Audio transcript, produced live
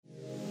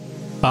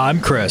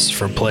I'm Chris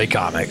from Play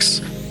Comics,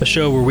 a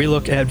show where we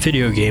look at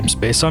video games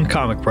based on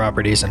comic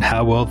properties and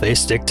how well they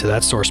stick to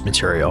that source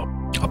material,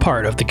 a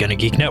part of the Gonna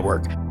Geek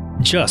Network,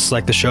 just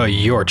like the show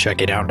you're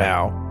checking out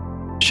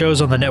now.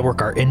 Shows on the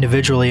network are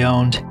individually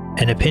owned,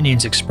 and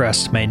opinions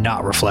expressed may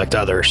not reflect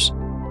others.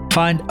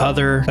 Find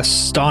other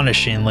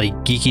astonishingly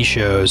geeky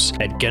shows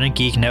at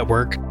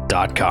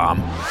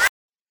GonnaGeekNetwork.com.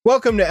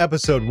 Welcome to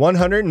episode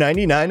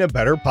 199 of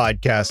Better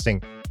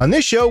Podcasting. On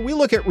this show, we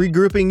look at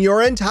regrouping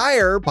your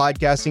entire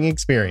podcasting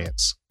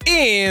experience.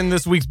 In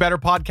this week's Better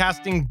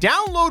Podcasting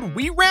Download,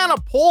 we ran a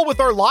poll with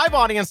our live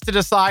audience to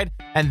decide,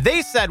 and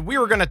they said we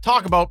were going to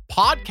talk about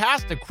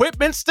podcast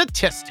equipment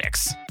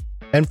statistics.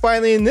 And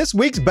finally, in this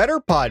week's Better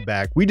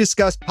Podback, we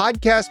discussed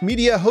podcast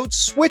media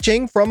hosts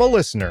switching from a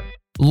listener.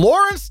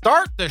 Lauren,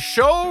 start the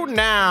show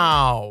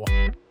now.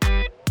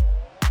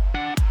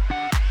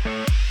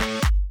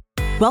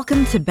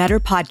 Welcome to Better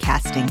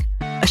Podcasting,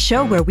 a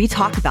show where we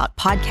talk about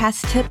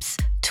podcast tips,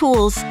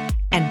 tools,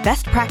 and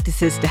best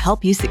practices to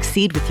help you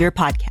succeed with your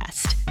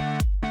podcast.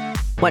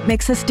 What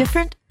makes us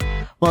different?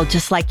 Well,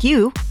 just like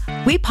you,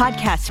 we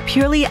podcast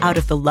purely out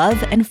of the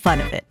love and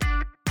fun of it.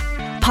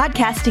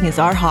 Podcasting is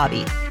our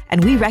hobby,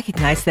 and we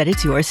recognize that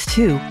it's yours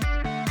too.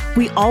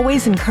 We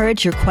always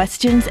encourage your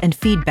questions and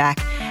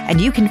feedback, and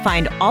you can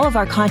find all of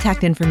our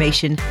contact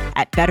information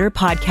at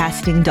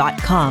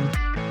betterpodcasting.com.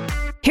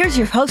 Here's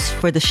your host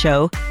for the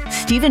show,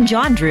 Stephen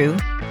John Drew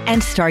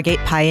and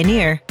Stargate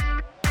Pioneer.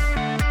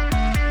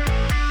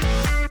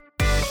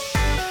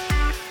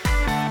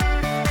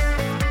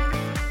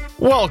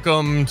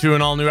 Welcome to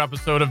an all-new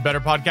episode of Better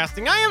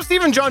Podcasting. I am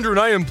Stephen John Drew, and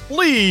I am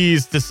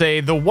pleased to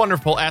say the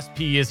wonderful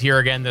SP is here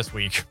again this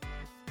week.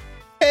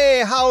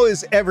 Hey, how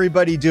is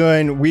everybody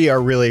doing? We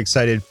are really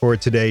excited for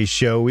today's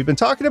show. We've been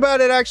talking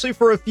about it actually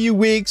for a few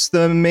weeks,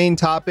 the main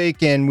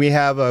topic, and we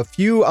have a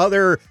few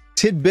other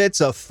tidbits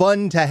of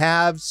fun to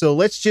have. So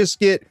let's just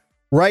get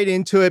right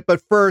into it.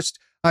 But first,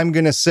 I'm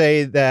going to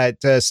say that,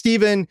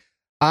 Stephen,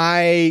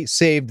 I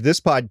saved this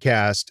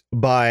podcast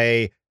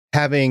by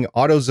having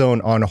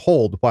AutoZone on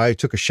hold while I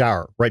took a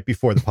shower right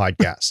before the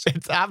podcast.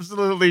 It's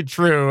absolutely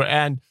true.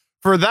 And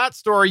for that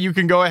story, you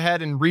can go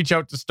ahead and reach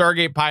out to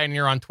Stargate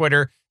Pioneer on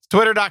Twitter. It's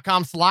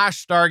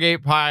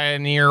twitter.com/Stargate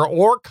Pioneer,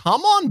 or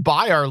come on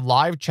by our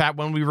live chat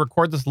when we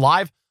record this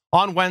live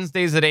on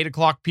Wednesdays at 8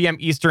 o'clock p.m.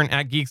 Eastern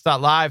at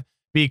geeks.live,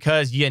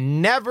 because you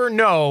never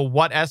know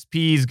what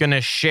SP is going to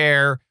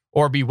share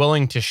or be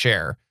willing to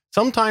share.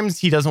 Sometimes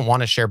he doesn't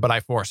want to share, but I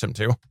force him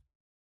to.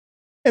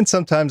 And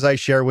sometimes I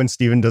share when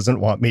Stephen doesn't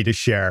want me to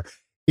share.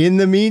 In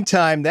the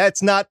meantime,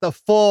 that's not the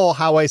full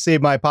How I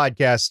Saved My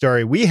Podcast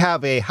story. We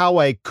have a How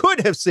I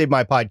Could Have Saved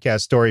My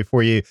Podcast story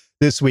for you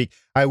this week.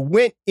 I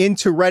went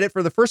into Reddit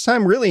for the first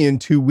time really in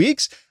 2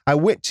 weeks. I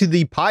went to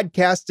the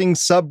podcasting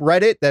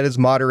subreddit that is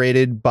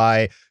moderated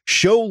by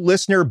show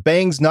listener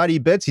Bangs Naughty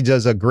Bits. He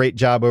does a great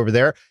job over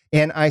there.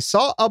 And I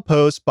saw a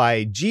post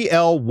by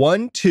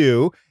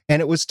GL12,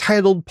 and it was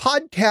titled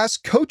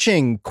Podcast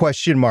Coaching ?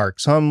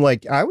 So I'm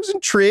like, I was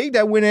intrigued.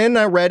 I went in,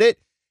 I read it,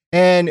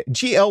 and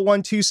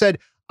GL12 said,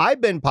 I've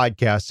been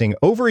podcasting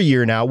over a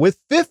year now with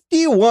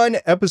 51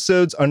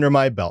 episodes under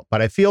my belt,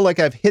 but I feel like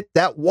I've hit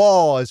that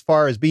wall as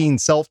far as being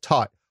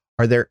self-taught.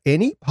 Are there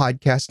any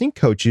podcasting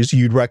coaches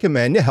you'd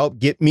recommend to help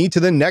get me to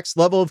the next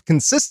level of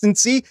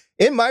consistency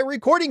in my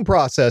recording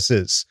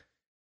processes?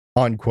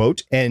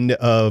 Unquote. End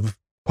of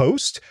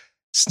post.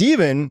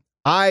 Stephen,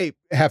 I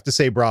have to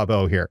say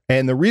bravo here.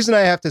 And the reason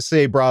I have to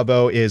say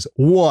bravo is,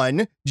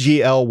 one,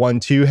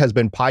 GL12 has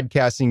been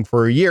podcasting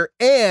for a year.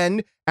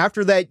 And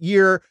after that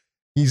year,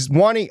 he's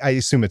wanting, I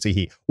assume it's a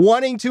he,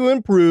 wanting to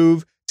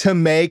improve to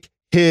make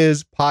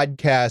his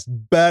podcast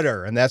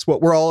better. And that's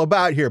what we're all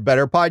about here,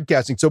 better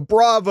podcasting. So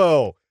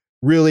bravo,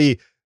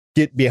 really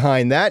get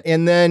behind that.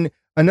 And then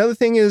another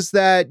thing is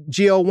that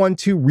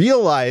GL12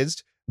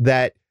 realized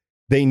that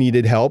they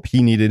needed help.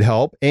 He needed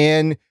help.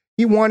 And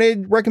he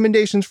wanted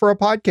recommendations for a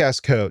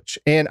podcast coach.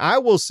 And I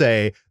will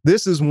say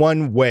this is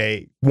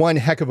one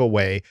heck of a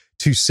way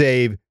to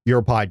save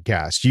your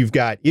podcast. You've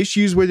got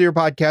issues with your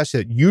podcast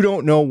that you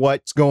don't know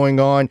what's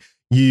going on.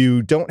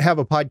 You don't have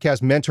a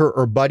podcast mentor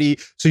or buddy.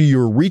 So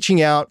you're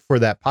reaching out for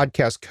that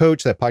podcast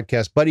coach, that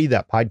podcast buddy,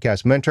 that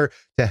podcast mentor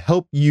to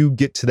help you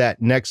get to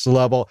that next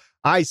level.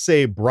 I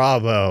say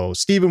bravo.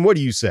 Stephen, what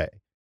do you say?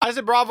 I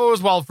said bravo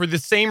as well for the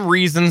same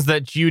reasons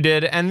that you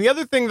did. And the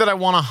other thing that I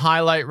want to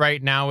highlight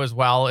right now as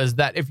well is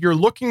that if you're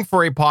looking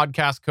for a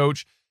podcast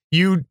coach,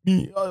 you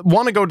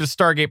want to go to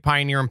Stargate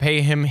Pioneer and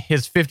pay him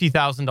his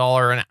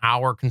 $50,000 an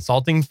hour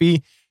consulting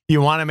fee.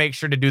 You want to make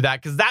sure to do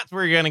that, because that's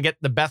where you're going to get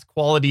the best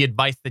quality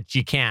advice that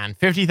you can.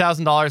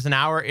 $50,000 an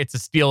hour, it's a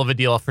steal of a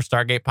deal for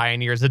Stargate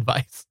Pioneer's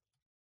advice.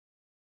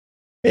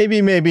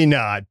 Maybe, maybe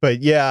not.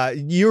 But yeah,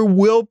 you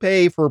will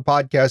pay for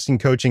podcasting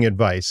coaching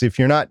advice. If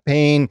you're not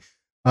paying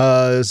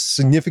a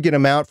significant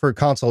amount for a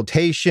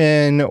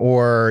consultation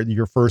or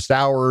your first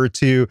hour or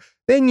two,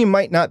 then you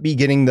might not be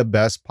getting the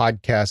best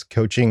podcast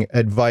coaching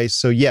advice.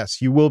 So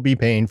yes, you will be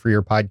paying for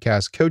your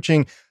podcast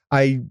coaching.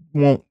 I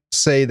won't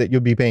say that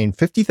you'll be paying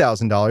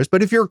 $50,000.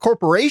 But if you're a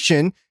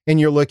corporation and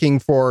you're looking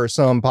for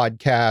some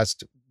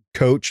podcast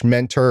coach,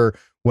 mentor,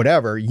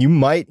 whatever, you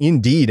might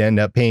indeed end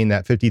up paying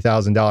that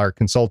 $50,000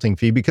 consulting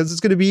fee because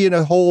it's going to be in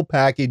a whole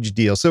package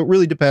deal. So it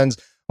really depends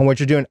on what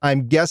you're doing.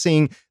 I'm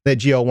guessing that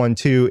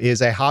GL12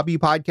 is a hobby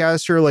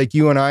podcaster like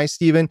you and I,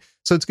 Stephen.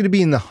 So it's going to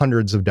be in the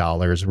hundreds of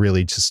dollars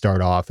really to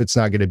start off. It's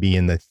not going to be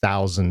in the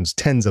thousands,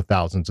 tens of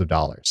thousands of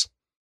dollars.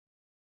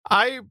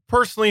 I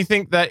personally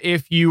think that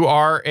if you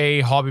are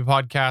a hobby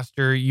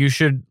podcaster, you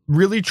should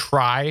really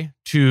try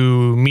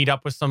to meet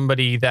up with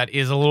somebody that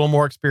is a little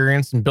more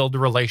experienced and build a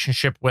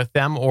relationship with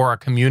them or a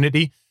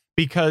community,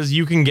 because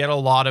you can get a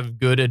lot of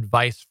good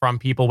advice from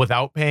people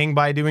without paying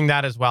by doing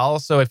that as well.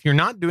 So if you're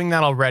not doing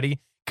that already, it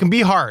can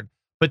be hard,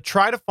 but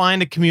try to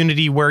find a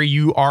community where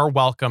you are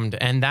welcomed.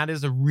 And that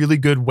is a really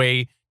good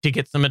way to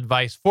get some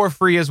advice for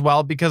free as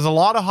well, because a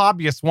lot of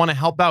hobbyists want to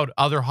help out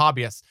other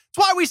hobbyists.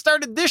 That's why we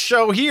started this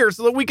show here,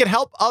 so that we could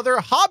help other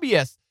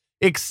hobbyists.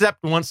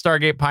 Except once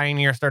Stargate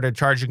Pioneer started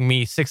charging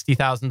me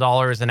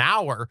 $60,000 an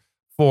hour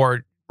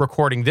for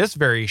recording this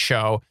very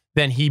show,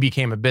 then he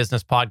became a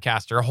business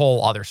podcaster. A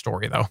whole other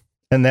story, though.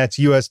 And that's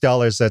US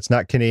dollars. That's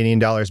not Canadian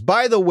dollars.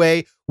 By the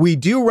way, we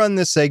do run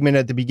this segment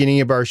at the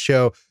beginning of our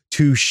show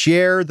to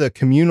share the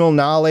communal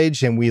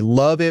knowledge. And we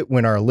love it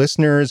when our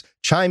listeners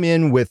chime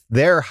in with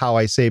their How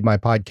I Saved My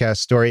Podcast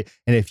story.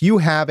 And if you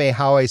have a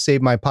How I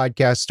Saved My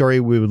Podcast story,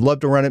 we would love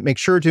to run it. Make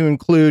sure to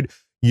include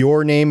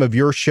your name of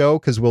your show,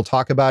 because we'll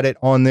talk about it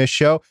on this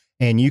show.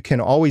 And you can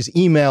always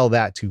email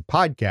that to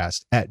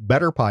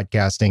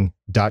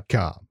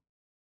podcast@betterpodcasting.com.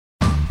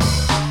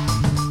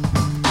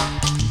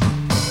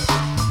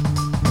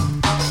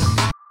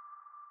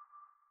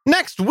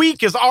 Next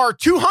week is our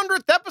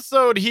 200th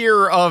episode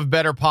here of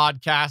Better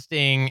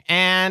Podcasting.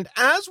 And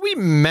as we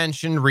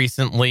mentioned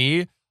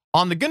recently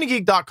on the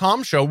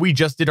GonnaGeek.com show, we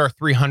just did our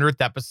 300th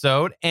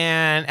episode,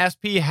 and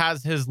SP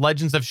has his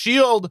Legends of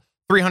S.H.I.E.L.D.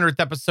 300th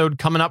episode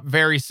coming up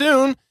very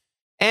soon.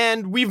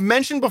 And we've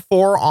mentioned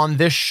before on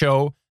this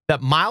show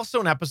that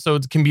milestone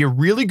episodes can be a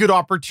really good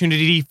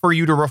opportunity for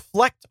you to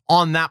reflect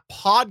on that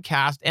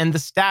podcast and the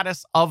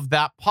status of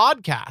that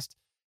podcast.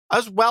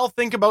 As well,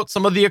 think about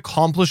some of the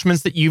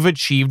accomplishments that you've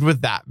achieved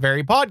with that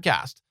very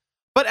podcast.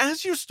 But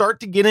as you start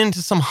to get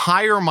into some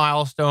higher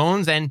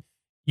milestones and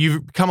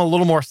you've become a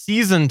little more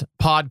seasoned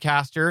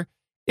podcaster,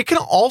 it can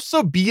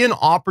also be an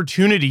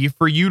opportunity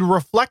for you to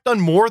reflect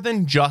on more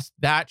than just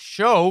that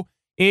show.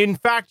 In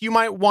fact, you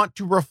might want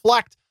to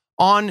reflect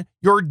on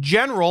your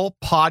general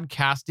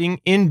podcasting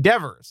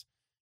endeavors.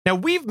 Now,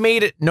 we've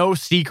made it no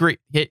secret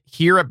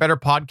here at Better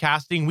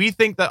Podcasting. We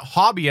think that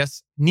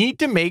hobbyists need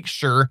to make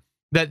sure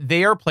that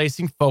they are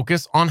placing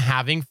focus on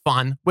having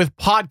fun with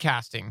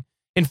podcasting.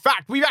 In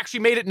fact, we've actually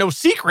made it no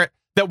secret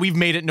that we've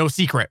made it no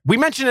secret. We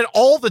mention it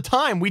all the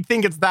time. We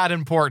think it's that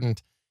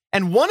important.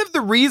 And one of the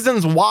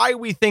reasons why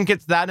we think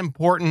it's that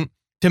important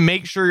to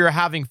make sure you're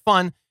having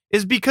fun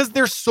is because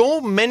there's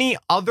so many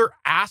other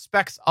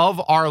aspects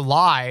of our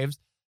lives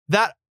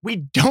that we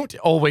don't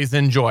always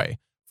enjoy.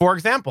 For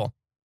example,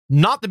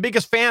 not the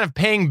biggest fan of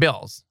paying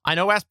bills. I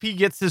know SP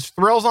gets his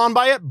thrills on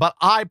by it, but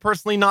I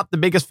personally not the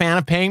biggest fan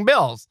of paying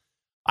bills.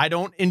 I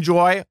don't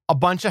enjoy a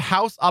bunch of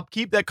house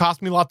upkeep that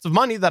costs me lots of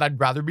money that I'd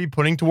rather be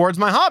putting towards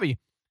my hobby.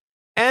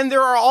 And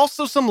there are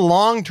also some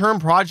long-term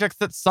projects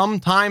that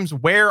sometimes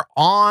wear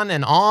on,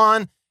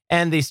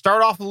 and they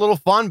start off a little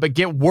fun, but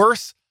get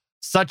worse,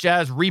 such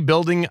as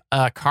rebuilding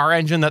a car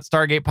engine that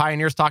Stargate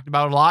Pioneers talked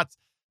about a lot.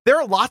 There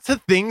are lots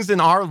of things in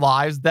our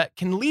lives that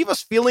can leave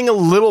us feeling a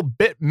little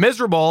bit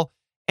miserable,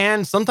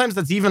 and sometimes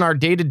that's even our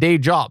day-to-day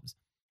jobs.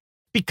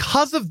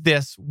 Because of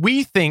this,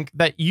 we think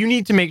that you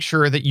need to make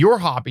sure that your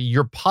hobby,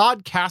 your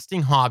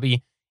podcasting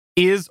hobby,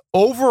 is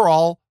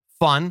overall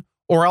fun,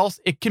 or else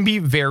it can be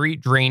very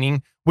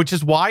draining, which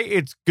is why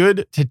it's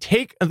good to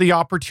take the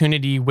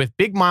opportunity with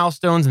big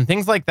milestones and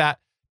things like that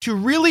to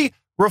really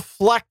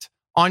reflect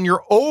on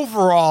your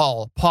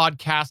overall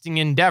podcasting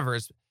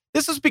endeavors.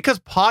 This is because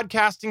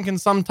podcasting can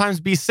sometimes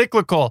be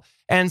cyclical,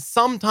 and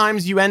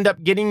sometimes you end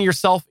up getting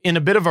yourself in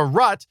a bit of a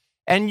rut,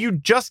 and you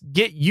just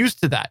get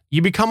used to that.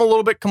 You become a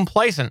little bit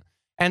complacent.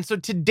 And so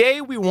today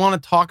we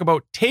want to talk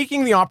about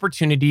taking the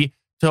opportunity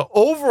to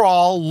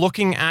overall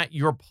looking at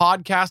your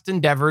podcast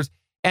endeavors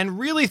and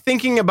really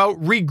thinking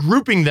about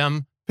regrouping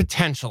them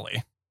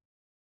potentially.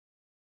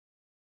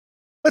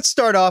 Let's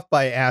start off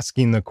by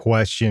asking the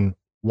question,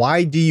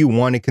 why do you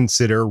want to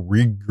consider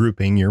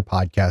regrouping your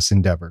podcast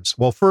endeavors?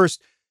 Well,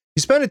 first,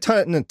 you spend a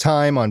ton of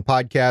time on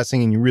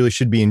podcasting and you really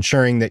should be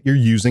ensuring that you're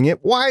using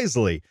it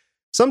wisely.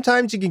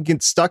 Sometimes you can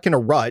get stuck in a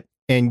rut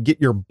and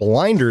get your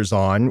blinders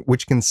on,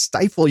 which can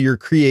stifle your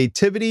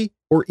creativity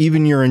or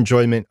even your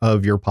enjoyment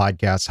of your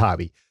podcast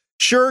hobby.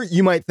 Sure,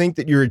 you might think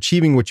that you're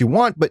achieving what you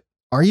want, but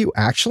are you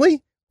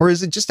actually? Or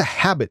is it just a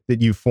habit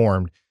that you've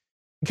formed?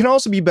 It can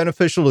also be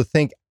beneficial to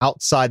think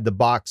outside the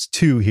box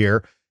too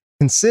here.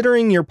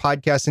 Considering your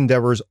podcast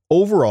endeavors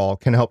overall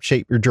can help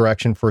shape your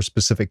direction for a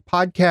specific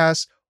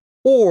podcast,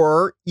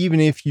 or even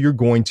if you're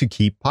going to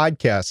keep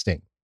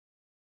podcasting.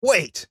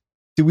 Wait,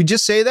 did we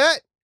just say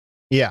that?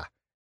 Yeah.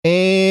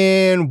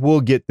 And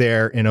we'll get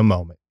there in a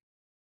moment.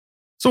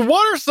 So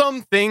what are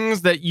some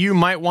things that you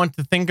might want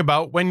to think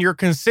about when you're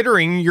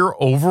considering your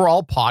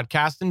overall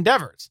podcast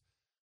endeavors?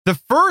 The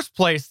first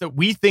place that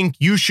we think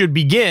you should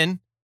begin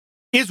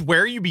is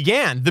where you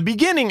began, the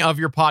beginning of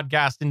your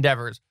podcast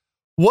endeavors.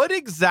 What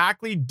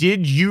exactly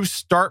did you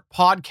start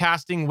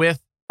podcasting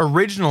with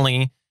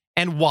originally,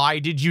 and why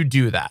did you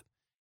do that?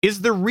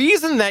 Is the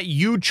reason that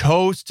you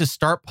chose to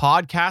start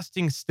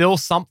podcasting still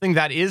something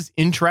that is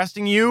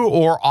interesting you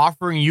or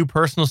offering you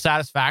personal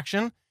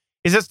satisfaction?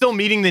 Is it still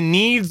meeting the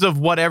needs of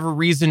whatever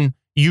reason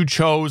you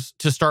chose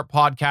to start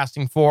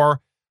podcasting for?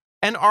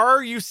 And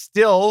are you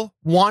still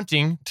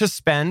wanting to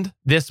spend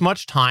this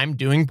much time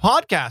doing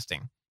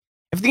podcasting?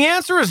 If the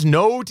answer is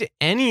no to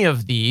any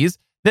of these,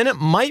 then it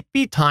might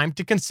be time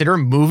to consider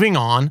moving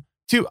on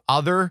to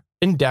other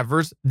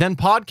endeavors than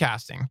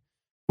podcasting.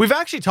 We've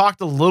actually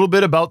talked a little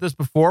bit about this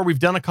before. We've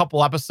done a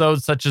couple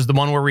episodes, such as the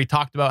one where we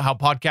talked about how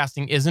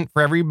podcasting isn't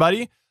for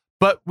everybody,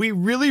 but we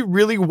really,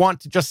 really want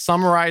to just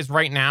summarize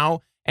right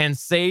now and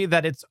say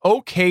that it's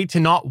okay to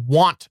not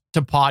want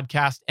to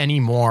podcast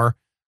anymore.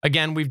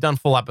 Again, we've done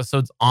full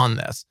episodes on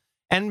this.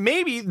 And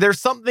maybe there's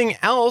something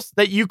else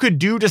that you could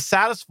do to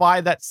satisfy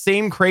that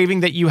same craving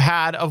that you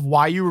had of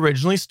why you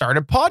originally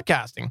started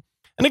podcasting.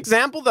 An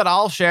example that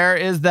I'll share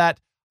is that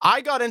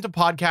I got into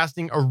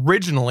podcasting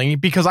originally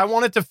because I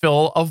wanted to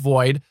fill a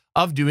void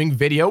of doing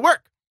video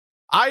work.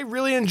 I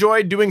really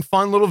enjoyed doing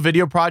fun little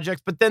video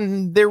projects, but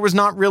then there was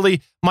not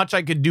really much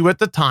I could do at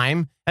the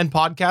time, and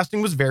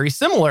podcasting was very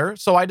similar,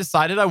 so I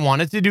decided I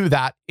wanted to do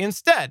that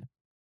instead.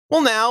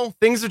 Well, now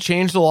things have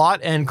changed a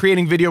lot, and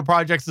creating video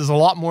projects is a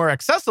lot more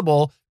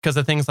accessible because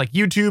of things like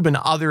YouTube and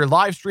other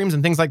live streams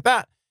and things like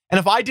that. And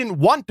if I didn't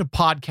want to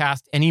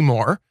podcast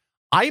anymore,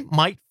 I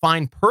might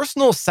find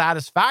personal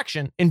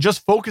satisfaction in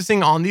just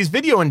focusing on these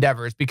video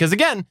endeavors because,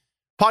 again,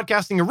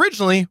 podcasting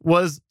originally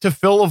was to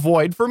fill a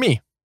void for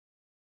me.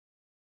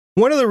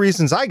 One of the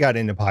reasons I got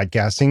into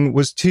podcasting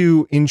was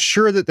to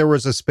ensure that there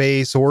was a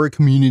space or a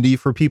community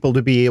for people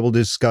to be able to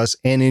discuss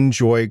and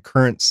enjoy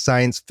current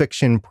science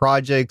fiction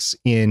projects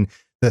in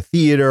the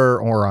theater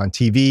or on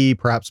TV,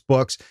 perhaps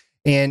books.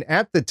 And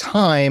at the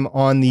time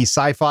on the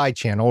Sci-Fi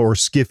Channel, or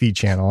Skiffy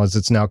Channel, as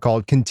it's now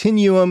called,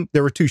 Continuum,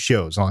 there were two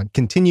shows on,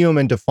 Continuum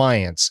and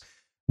Defiance,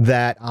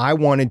 that I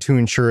wanted to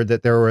ensure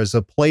that there was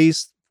a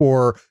place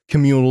for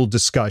communal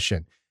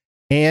discussion.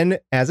 And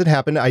as it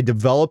happened, I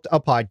developed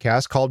a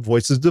podcast called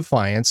Voices of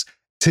Defiance.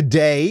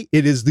 Today,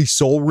 it is the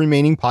sole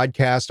remaining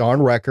podcast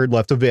on record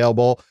left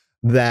available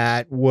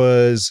that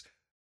was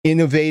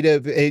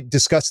innovative. It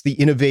discussed the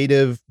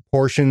innovative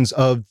portions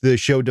of the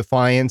show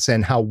Defiance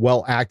and how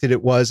well acted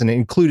it was. And it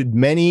included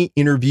many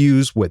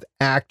interviews with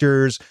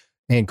actors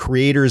and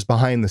creators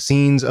behind the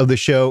scenes of the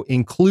show,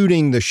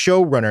 including the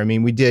showrunner. I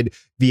mean, we did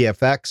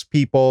VFX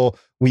people,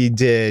 we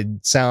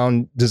did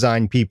sound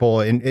design people,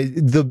 and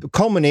the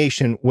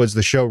culmination was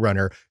the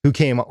showrunner who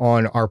came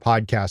on our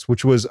podcast,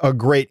 which was a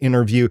great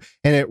interview.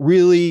 And it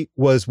really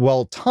was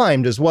well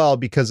timed as well,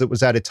 because it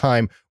was at a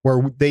time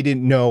where they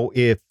didn't know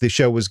if the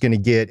show was going to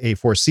get a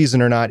fourth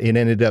season or not. It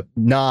ended up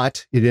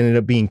not. It ended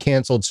up being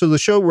canceled. So the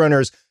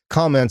showrunner's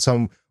comments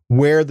on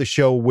where the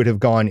show would have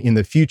gone in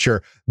the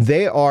future,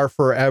 they are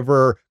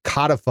forever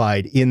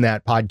codified in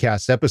that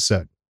podcast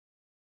episode.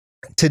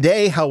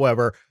 Today,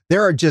 however,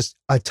 there are just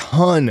a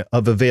ton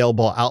of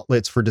available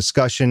outlets for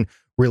discussion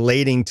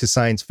relating to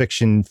science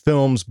fiction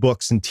films,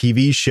 books, and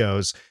TV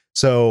shows.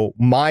 So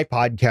my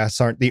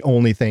podcasts aren't the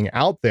only thing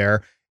out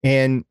there.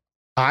 And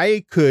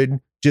I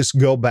could just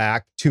go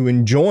back to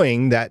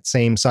enjoying that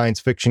same science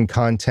fiction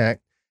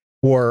content,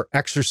 or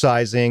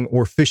exercising,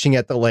 or fishing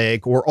at the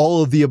lake, or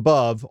all of the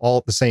above, all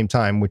at the same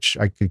time, which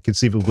I could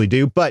conceivably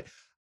do. But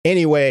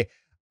anyway,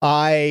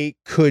 I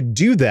could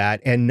do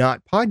that and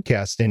not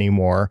podcast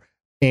anymore.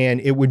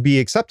 And it would be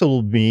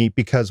acceptable to me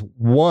because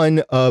one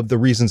of the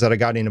reasons that I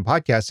got into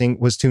podcasting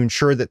was to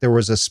ensure that there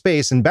was a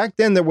space. And back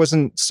then there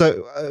wasn't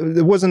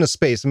a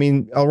space. I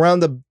mean,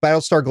 around the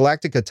Battlestar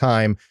Galactica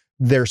time,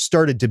 there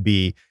started to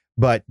be,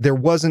 but there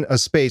wasn't a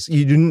space.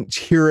 You didn't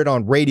hear it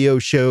on radio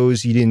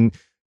shows. You didn't,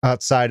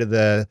 outside of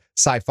the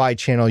Sci-Fi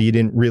Channel, you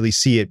didn't really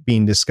see it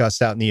being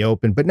discussed out in the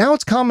open. But now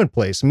it's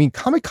commonplace. I mean,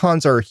 Comic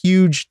Cons are a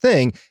huge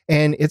thing,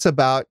 and it's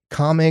about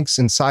comics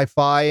and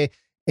sci-fi.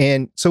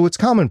 And so it's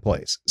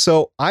commonplace.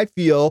 So I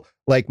feel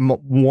like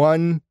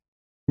one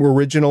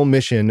original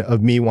mission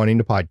of me wanting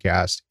to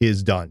podcast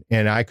is done,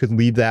 and I could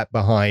leave that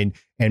behind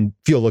and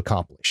feel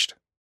accomplished.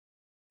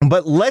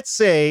 But let's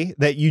say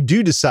that you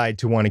do decide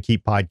to want to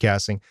keep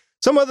podcasting.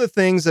 Some other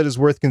things that is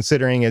worth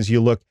considering as you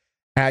look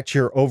at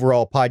your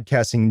overall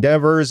podcasting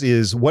endeavors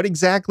is, what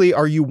exactly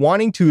are you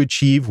wanting to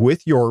achieve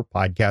with your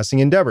podcasting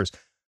endeavors?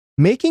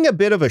 Making a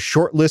bit of a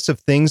short list of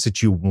things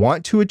that you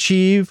want to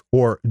achieve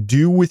or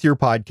do with your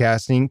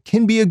podcasting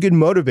can be a good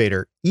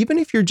motivator, even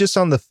if you're just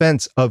on the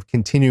fence of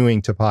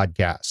continuing to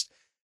podcast.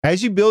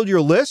 As you build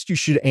your list, you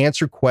should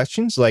answer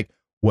questions like,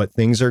 what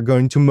things are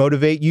going to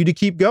motivate you to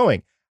keep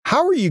going?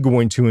 How are you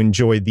going to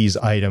enjoy these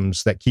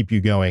items that keep you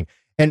going?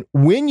 And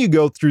when you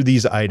go through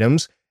these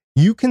items,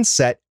 you can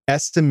set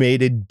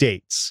estimated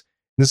dates.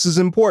 This is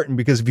important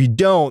because if you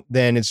don't,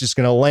 then it's just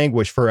going to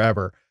languish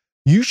forever.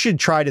 You should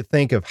try to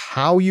think of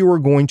how you are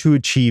going to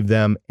achieve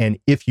them. And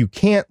if you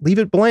can't, leave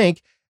it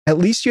blank. At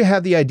least you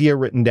have the idea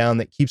written down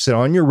that keeps it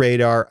on your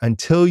radar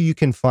until you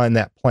can find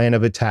that plan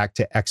of attack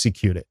to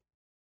execute it.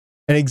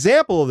 An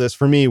example of this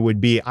for me would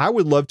be, I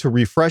would love to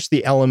refresh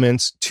the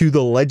elements to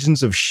the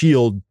Legends of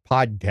S.H.I.E.L.D.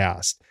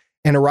 podcast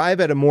and arrive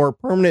at a more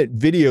permanent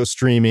video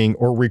streaming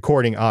or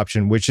recording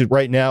option, which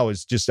right now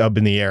is just up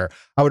in the air.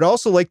 I would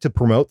also like to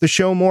promote the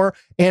show more,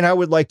 and I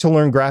would like to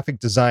learn graphic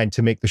design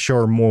to make the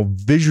show more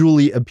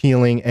visually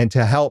appealing and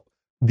to help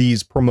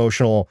these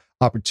promotional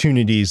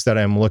opportunities that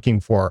I'm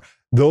looking for.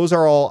 Those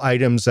are all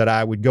items that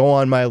I would go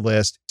on my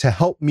list to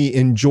help me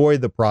enjoy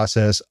the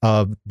process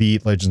of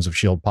the Legends of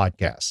S.H.I.E.L.D.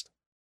 podcast.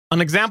 An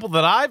example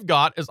that I've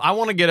got is I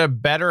want to get a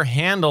better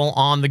handle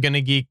on the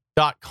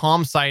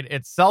GonnaGeek.com site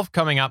itself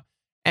coming up.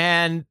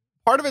 And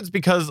part of it's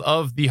because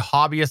of the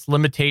hobbyist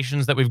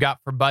limitations that we've got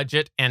for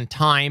budget and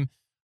time.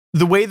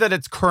 The way that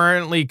it's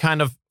currently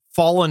kind of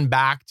fallen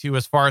back to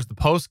as far as the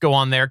posts go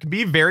on there can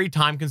be very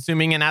time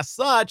consuming. And as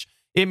such,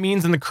 it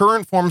means in the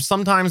current form,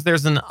 sometimes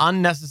there's an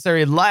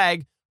unnecessary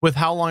lag with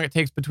how long it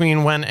takes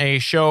between when a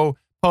show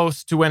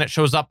posts to when it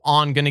shows up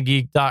on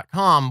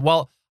GonnaGeek.com.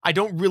 Well, I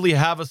don't really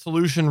have a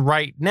solution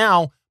right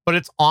now, but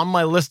it's on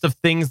my list of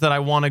things that I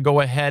want to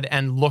go ahead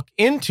and look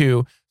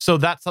into. So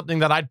that's something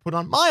that I'd put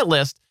on my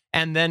list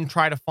and then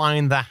try to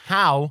find the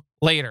how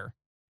later.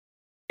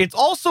 It's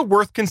also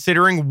worth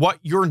considering what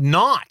you're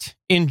not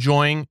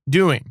enjoying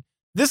doing.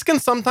 This can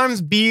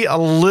sometimes be a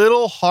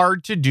little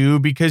hard to do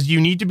because you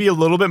need to be a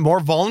little bit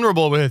more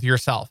vulnerable with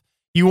yourself.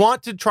 You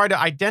want to try to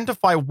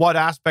identify what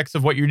aspects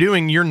of what you're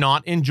doing you're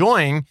not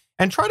enjoying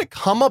and try to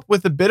come up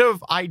with a bit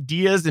of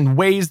ideas and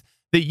ways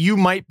that you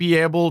might be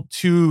able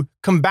to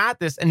combat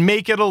this and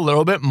make it a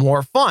little bit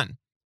more fun.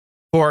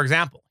 For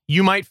example,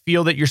 you might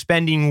feel that you're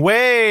spending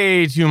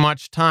way too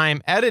much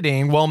time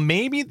editing. Well,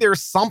 maybe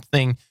there's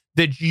something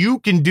that you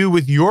can do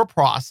with your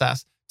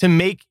process to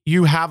make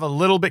you have a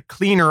little bit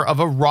cleaner of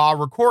a raw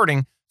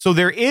recording, so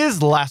there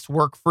is less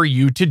work for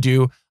you to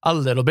do a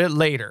little bit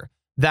later.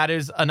 That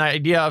is an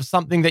idea of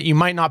something that you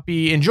might not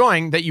be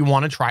enjoying that you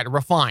want to try to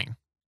refine.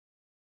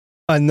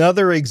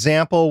 Another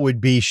example would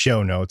be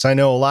show notes. I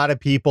know a lot of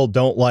people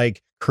don't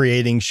like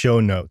creating show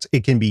notes.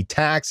 It can be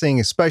taxing,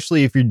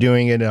 especially if you're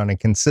doing it on a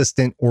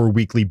consistent or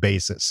weekly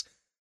basis.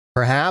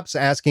 Perhaps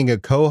asking a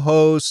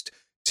co-host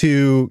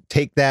to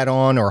take that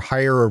on or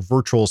hire a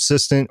virtual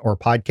assistant or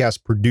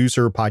podcast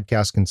producer,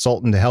 podcast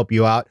consultant to help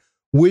you out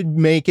would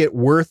make it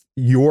worth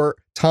your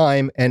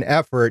time and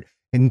effort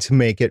and to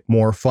make it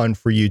more fun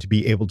for you to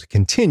be able to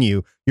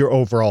continue your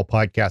overall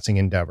podcasting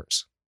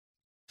endeavors.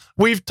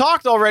 We've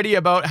talked already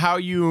about how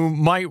you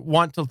might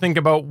want to think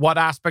about what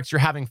aspects you're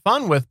having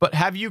fun with, but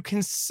have you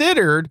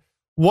considered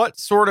what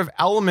sort of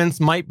elements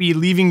might be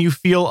leaving you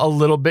feel a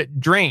little bit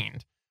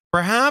drained?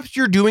 Perhaps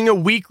you're doing a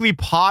weekly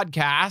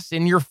podcast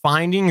and you're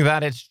finding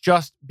that it's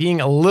just being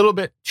a little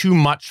bit too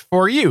much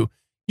for you.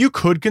 You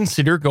could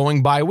consider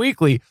going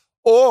bi-weekly,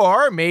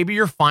 or maybe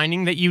you're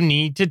finding that you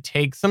need to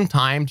take some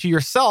time to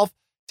yourself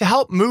to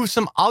help move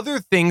some other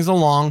things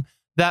along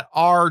that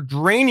are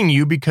draining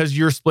you because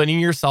you're splitting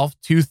yourself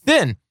too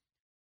thin.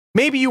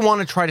 Maybe you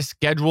want to try to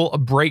schedule a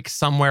break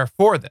somewhere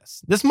for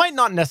this. This might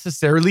not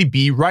necessarily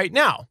be right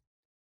now.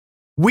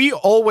 We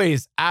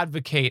always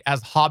advocate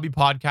as hobby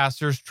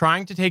podcasters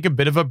trying to take a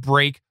bit of a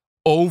break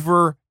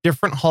over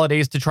different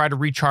holidays to try to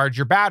recharge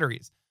your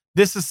batteries.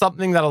 This is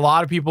something that a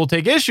lot of people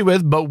take issue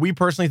with, but we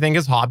personally think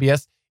as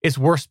hobbyists, it's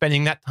worth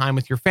spending that time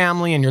with your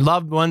family and your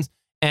loved ones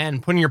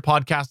and putting your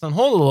podcast on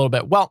hold a little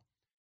bit. Well,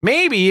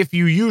 maybe if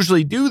you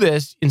usually do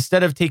this,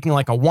 instead of taking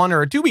like a 1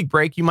 or a 2 week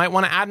break, you might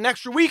want to add an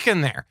extra week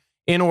in there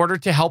in order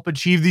to help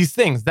achieve these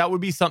things. That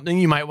would be something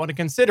you might want to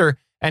consider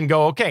and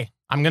go, okay,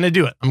 I'm going to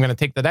do it. I'm going to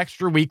take that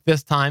extra week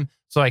this time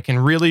so I can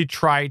really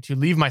try to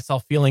leave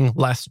myself feeling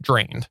less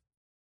drained.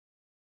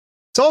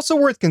 It's also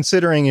worth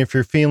considering if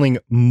you're feeling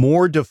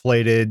more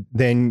deflated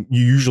than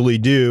you usually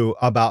do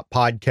about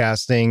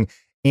podcasting.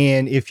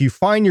 And if you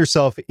find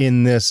yourself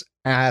in this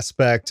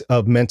aspect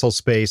of mental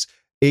space,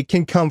 it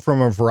can come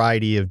from a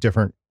variety of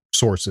different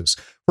sources.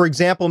 For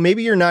example,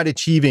 maybe you're not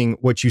achieving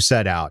what you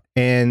set out,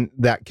 and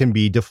that can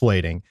be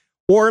deflating.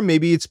 Or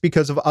maybe it's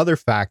because of other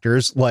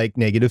factors like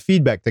negative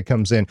feedback that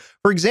comes in.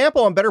 For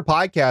example, on Better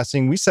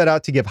Podcasting, we set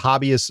out to give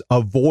hobbyists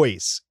a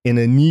voice in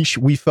a niche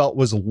we felt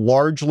was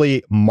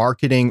largely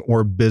marketing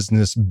or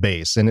business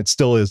based, and it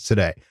still is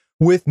today.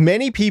 With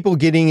many people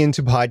getting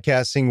into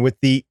podcasting with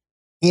the,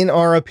 in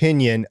our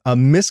opinion, a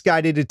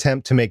misguided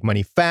attempt to make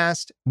money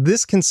fast,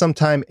 this can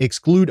sometimes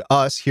exclude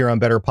us here on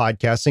Better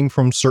Podcasting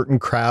from certain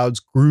crowds,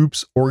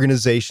 groups,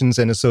 organizations,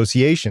 and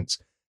associations.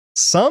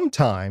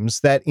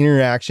 Sometimes that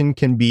interaction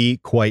can be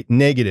quite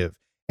negative.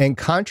 And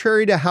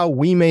contrary to how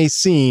we may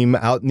seem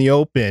out in the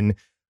open,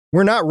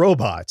 we're not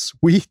robots.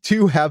 We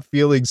too have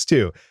feelings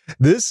too.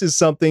 This is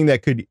something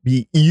that could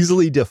be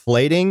easily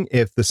deflating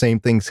if the same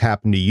things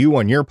happen to you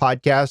on your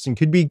podcast, and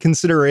could be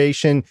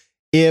consideration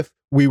if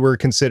we were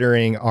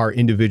considering our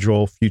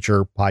individual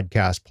future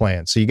podcast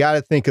plans. So you got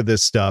to think of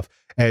this stuff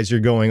as you're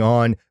going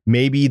on.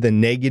 Maybe the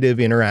negative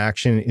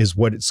interaction is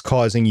what it's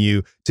causing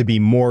you to be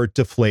more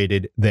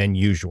deflated than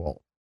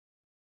usual.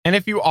 And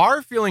if you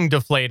are feeling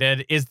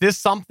deflated, is this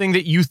something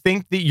that you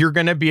think that you're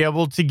going to be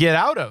able to get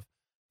out of?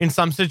 In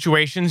some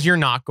situations, you're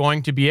not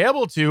going to be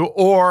able to,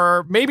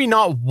 or maybe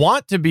not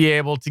want to be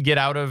able to get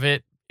out of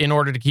it in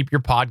order to keep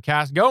your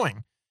podcast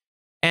going.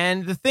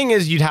 And the thing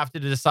is, you'd have to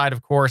decide,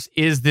 of course,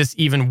 is this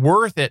even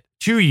worth it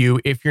to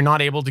you if you're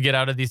not able to get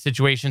out of these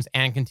situations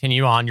and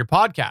continue on your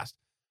podcast?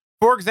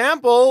 For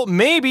example,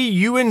 maybe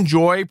you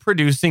enjoy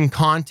producing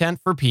content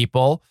for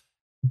people,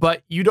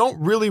 but you don't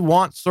really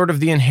want sort of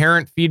the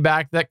inherent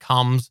feedback that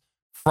comes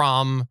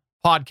from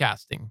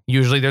podcasting.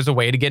 Usually there's a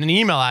way to get an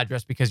email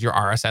address because your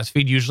RSS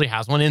feed usually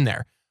has one in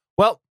there.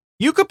 Well,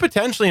 you could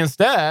potentially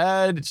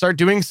instead start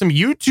doing some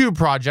YouTube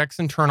projects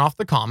and turn off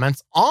the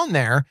comments on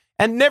there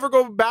and never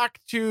go back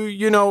to,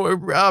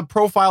 a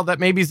profile that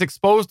maybe is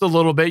exposed a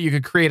little bit. You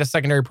could create a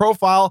secondary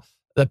profile,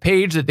 the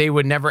page that they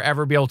would never,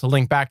 ever be able to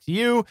link back to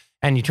you,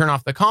 and you turn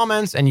off the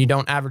comments and you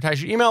don't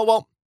advertise your email.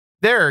 Well,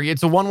 there,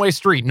 it's a one-way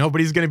street.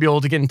 Nobody's going to be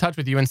able to get in touch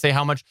with you and say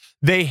how much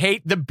they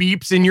hate the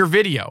beeps in your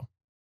video.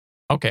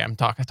 Okay, I'm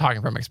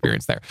talking from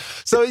experience there.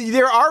 So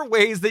there are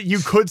ways that you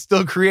could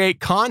still create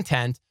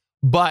content,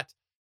 but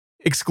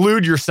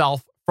exclude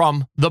yourself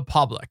from the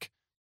public.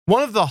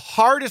 One of the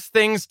hardest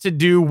things to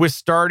do with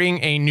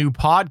starting a new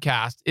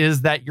podcast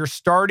is that you're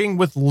starting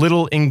with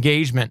little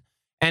engagement.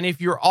 And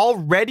if you're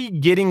already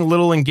getting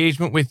little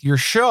engagement with your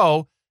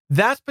show,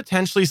 that's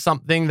potentially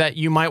something that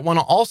you might want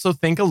to also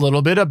think a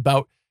little bit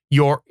about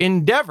your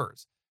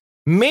endeavors.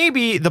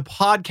 Maybe the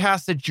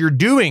podcast that you're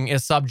doing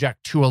is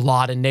subject to a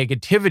lot of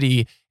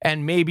negativity,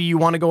 and maybe you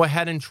want to go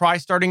ahead and try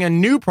starting a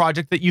new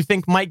project that you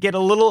think might get a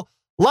little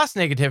less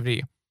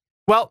negativity.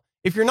 Well,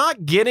 if you're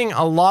not getting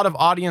a lot of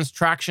audience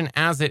traction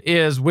as it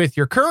is with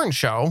your current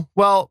show,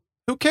 well,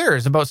 who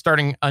cares about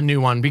starting a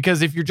new one?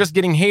 Because if you're just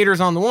getting haters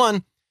on the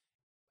one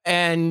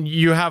and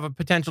you have a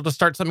potential to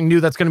start something new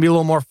that's going to be a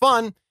little more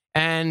fun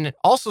and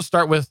also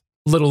start with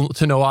little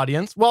to no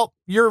audience, well,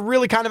 you're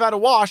really kind of at a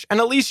wash,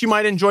 and at least you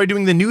might enjoy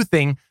doing the new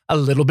thing a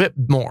little bit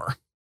more.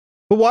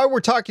 But while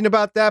we're talking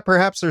about that,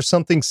 perhaps there's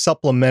something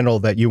supplemental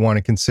that you want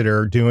to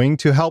consider doing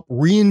to help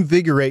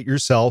reinvigorate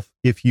yourself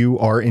if you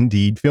are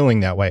indeed feeling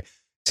that way.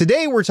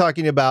 Today, we're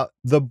talking about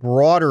the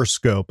broader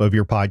scope of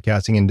your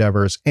podcasting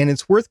endeavors, and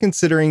it's worth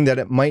considering that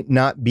it might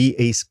not be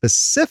a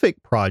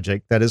specific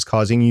project that is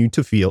causing you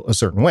to feel a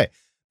certain way.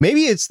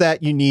 Maybe it's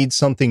that you need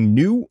something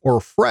new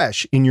or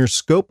fresh in your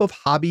scope of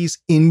hobbies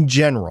in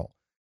general.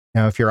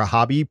 Now, if you're a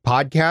hobby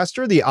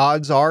podcaster, the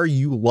odds are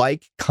you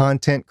like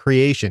content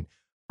creation.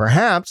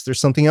 Perhaps there's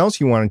something else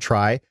you want to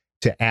try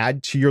to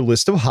add to your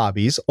list of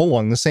hobbies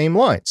along the same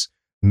lines.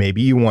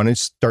 Maybe you want to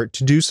start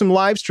to do some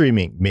live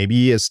streaming.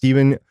 Maybe, as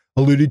Stephen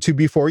alluded to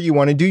before, you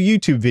want to do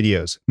YouTube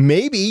videos.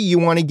 Maybe you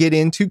want to get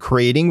into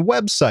creating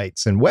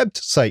websites and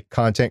website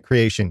content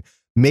creation.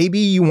 Maybe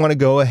you want to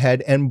go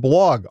ahead and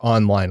blog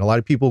online. A lot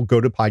of people go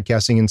to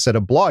podcasting instead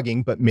of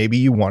blogging, but maybe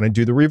you want to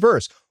do the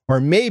reverse. Or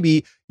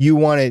maybe you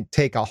want to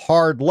take a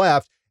hard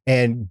left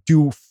and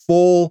do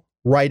full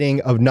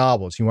writing of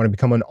novels. You want to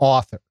become an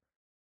author.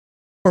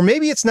 Or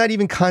maybe it's not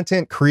even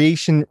content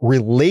creation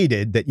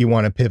related that you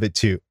want to pivot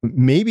to.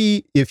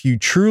 Maybe if you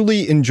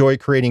truly enjoy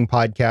creating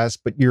podcasts,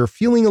 but you're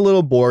feeling a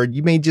little bored,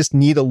 you may just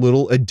need a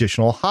little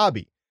additional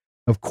hobby.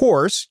 Of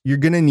course, you're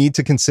going to need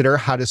to consider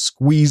how to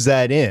squeeze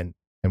that in.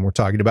 And we're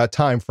talking about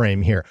time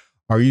frame here.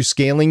 Are you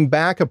scaling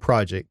back a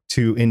project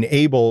to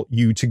enable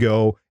you to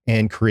go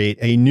and create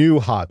a new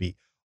hobby?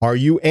 Are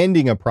you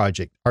ending a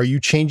project? Are you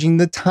changing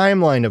the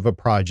timeline of a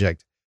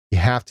project? You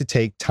have to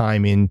take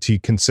time into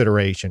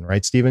consideration,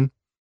 right, Stephen?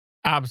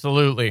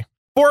 Absolutely.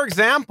 For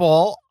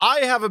example,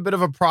 I have a bit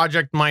of a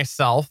project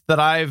myself that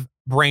I've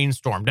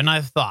brainstormed and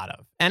I've thought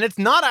of. And it's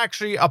not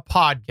actually a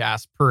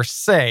podcast per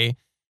se.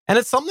 And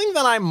it's something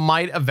that I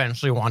might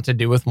eventually want to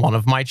do with one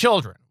of my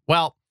children.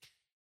 Well,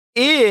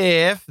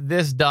 if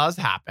this does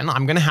happen,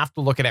 I'm going to have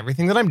to look at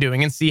everything that I'm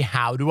doing and see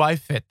how do I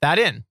fit that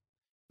in,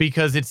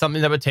 because it's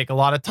something that would take a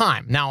lot of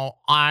time. Now,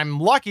 I'm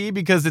lucky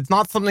because it's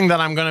not something that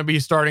I'm going to be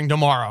starting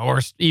tomorrow or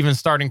even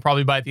starting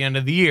probably by the end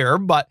of the year,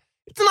 but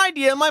it's an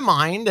idea in my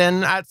mind.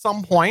 And at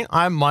some point,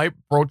 I might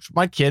approach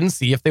my kid and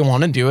see if they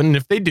want to do it. And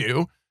if they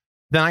do,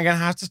 then I'm going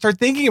to have to start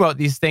thinking about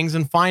these things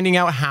and finding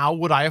out how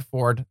would I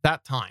afford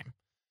that time.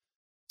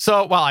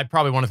 So, well, I'd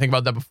probably want to think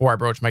about that before I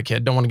broach my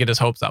kid. Don't want to get his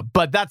hopes up,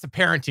 but that's a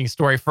parenting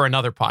story for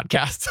another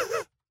podcast.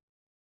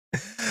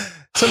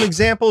 Some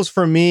examples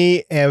for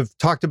me, I've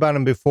talked about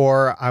them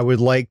before. I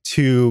would like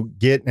to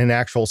get an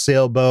actual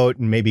sailboat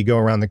and maybe go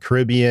around the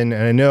Caribbean.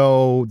 And I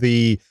know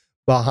the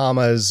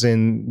Bahamas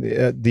and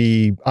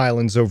the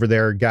islands over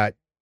there got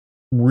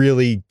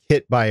really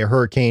hit by a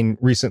hurricane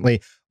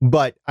recently,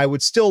 but I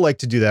would still like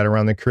to do that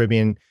around the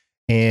Caribbean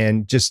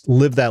and just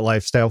live that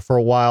lifestyle for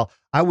a while.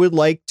 I would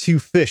like to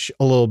fish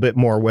a little bit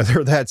more,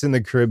 whether that's in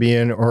the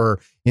Caribbean or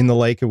in the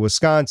Lake of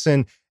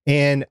Wisconsin.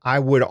 And I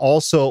would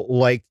also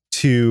like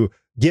to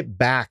get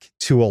back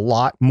to a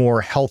lot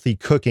more healthy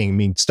cooking. I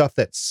mean, stuff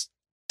that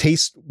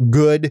tastes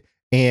good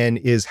and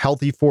is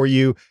healthy for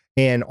you.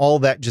 And all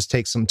that just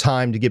takes some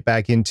time to get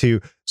back into.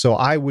 So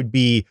I would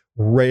be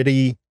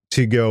ready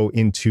to go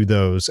into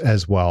those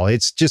as well.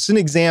 It's just an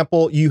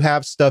example. You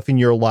have stuff in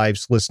your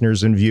lives,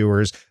 listeners and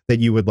viewers, that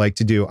you would like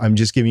to do. I'm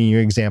just giving you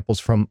examples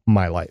from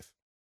my life.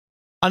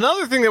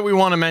 Another thing that we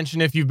want to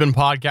mention, if you've been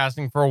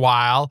podcasting for a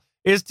while,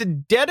 is to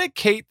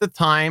dedicate the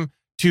time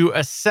to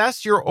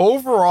assess your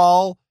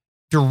overall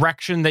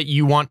direction that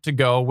you want to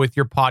go with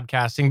your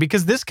podcasting,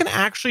 because this can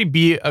actually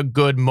be a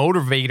good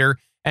motivator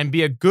and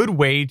be a good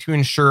way to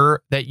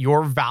ensure that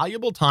your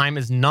valuable time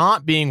is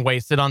not being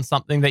wasted on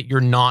something that you're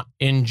not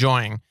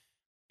enjoying.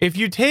 If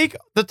you take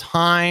the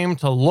time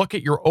to look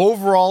at your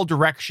overall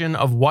direction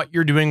of what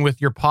you're doing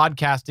with your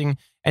podcasting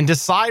and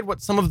decide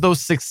what some of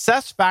those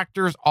success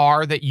factors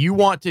are that you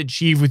want to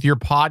achieve with your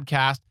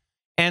podcast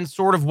and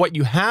sort of what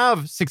you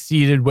have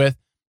succeeded with,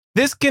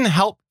 this can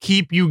help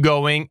keep you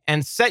going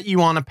and set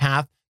you on a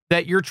path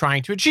that you're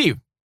trying to achieve.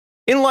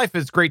 In life,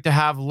 it's great to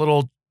have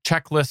little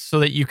checklists so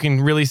that you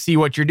can really see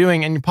what you're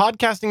doing, and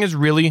podcasting is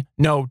really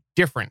no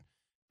different.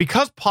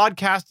 Because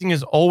podcasting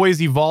is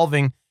always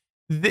evolving,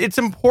 it's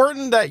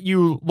important that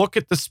you look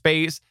at the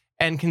space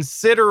and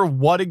consider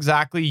what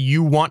exactly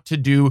you want to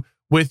do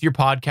with your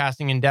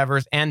podcasting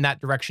endeavors and that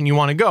direction you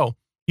want to go.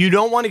 You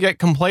don't want to get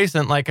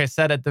complacent, like I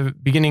said at the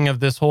beginning of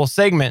this whole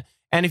segment.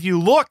 And if you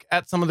look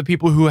at some of the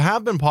people who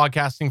have been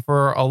podcasting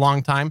for a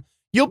long time,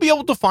 you'll be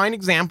able to find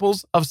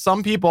examples of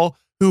some people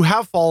who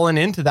have fallen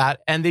into that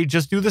and they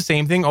just do the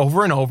same thing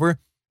over and over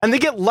and they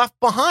get left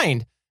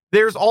behind.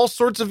 There's all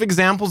sorts of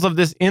examples of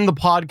this in the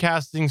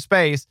podcasting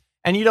space,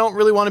 and you don't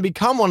really want to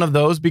become one of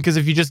those, because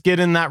if you just get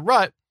in that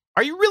rut,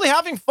 are you really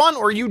having fun,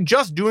 or are you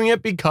just doing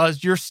it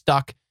because you're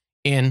stuck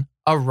in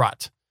a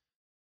rut?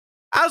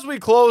 As we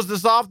close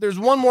this off, there's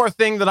one more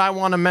thing that I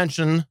want to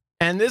mention,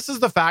 and this is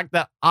the fact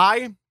that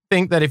I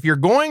think that if you're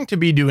going to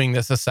be doing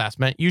this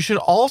assessment, you should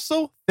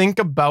also think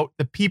about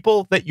the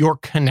people that you're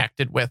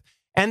connected with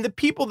and the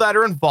people that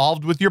are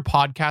involved with your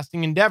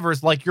podcasting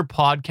endeavors, like your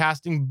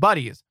podcasting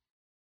buddies.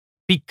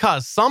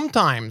 Because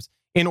sometimes,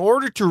 in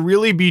order to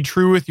really be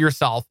true with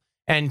yourself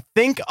and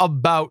think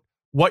about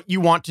what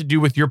you want to do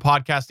with your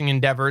podcasting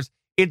endeavors,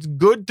 it's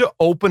good to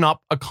open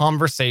up a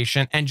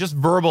conversation and just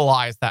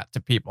verbalize that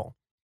to people.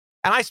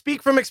 And I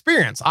speak from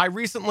experience. I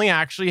recently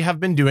actually have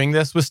been doing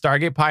this with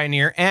Stargate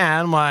Pioneer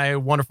and my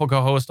wonderful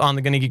co-host on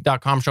the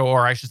GonnaGeek.com show,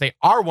 or I should say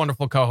our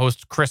wonderful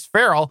co-host, Chris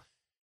Farrell.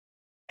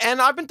 And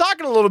I've been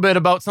talking a little bit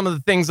about some of the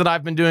things that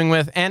I've been doing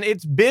with, and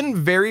it's been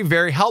very,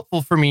 very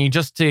helpful for me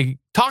just to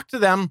talk to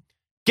them,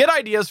 get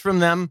ideas from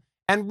them,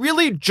 and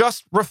really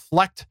just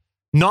reflect,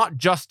 not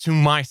just to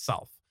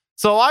myself.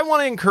 So I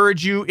want to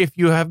encourage you, if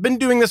you have been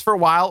doing this for a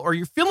while, or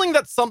you're feeling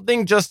that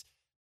something just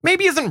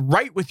maybe isn't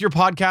right with your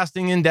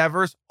podcasting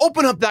endeavors,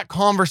 open up that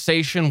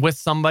conversation with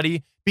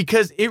somebody,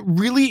 because it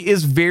really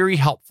is very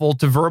helpful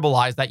to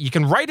verbalize that. You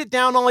can write it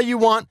down all you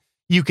want.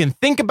 You can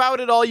think about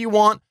it all you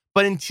want.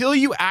 But until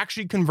you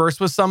actually converse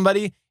with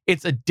somebody,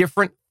 it's a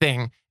different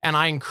thing. And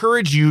I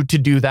encourage you to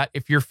do that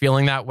if you're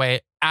feeling that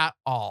way at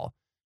all.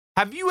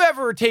 Have you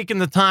ever taken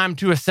the time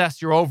to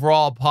assess your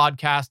overall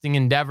podcasting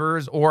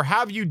endeavors, or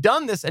have you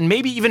done this and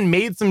maybe even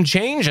made some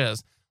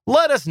changes?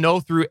 Let us know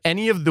through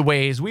any of the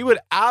ways. We would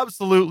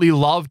absolutely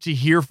love to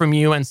hear from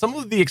you and some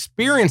of the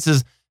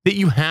experiences that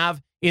you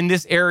have in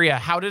this area.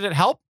 How did it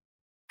help?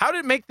 How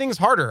did it make things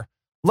harder?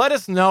 Let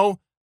us know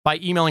by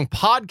emailing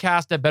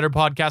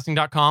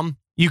podcast@betterpodcasting.com.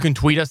 You can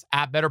tweet us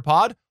at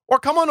BetterPod, or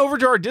come on over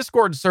to our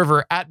Discord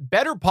server at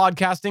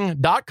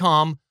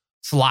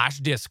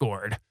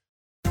betterpodcasting.com/Discord.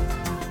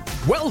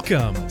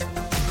 Welcome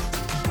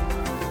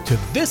to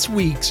this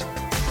week's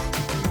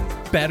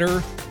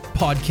Better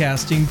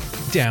Podcasting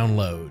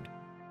Download.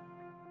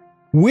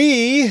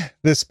 We,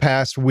 this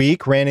past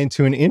week, ran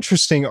into an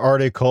interesting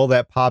article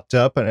that popped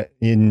up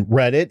in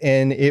Reddit,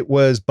 and it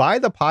was by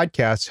the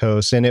podcast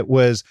host, and it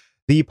was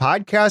the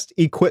podcast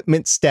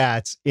equipment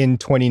stats in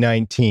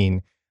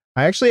 2019.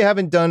 I actually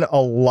haven't done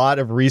a lot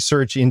of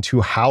research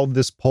into how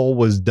this poll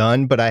was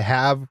done, but I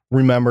have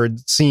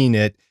remembered seeing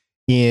it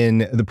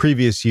in the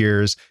previous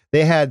years.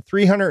 They had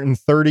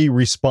 330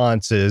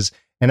 responses,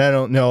 and I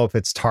don't know if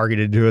it's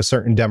targeted to a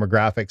certain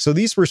demographic. So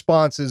these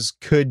responses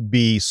could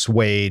be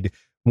swayed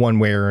one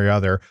way or the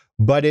other,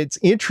 but it's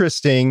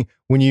interesting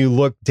when you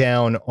look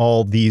down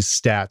all these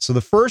stats. So the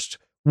first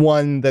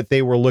one that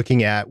they were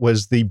looking at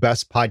was the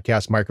best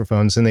podcast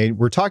microphones, and they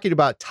were talking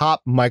about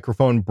top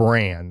microphone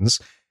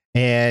brands.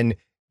 And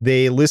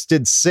they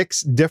listed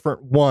 6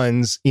 different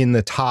ones in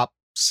the top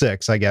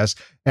 6, I guess.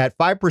 At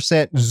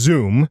 5%,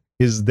 Zoom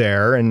is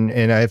there. And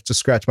I have to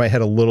scratch my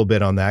head a little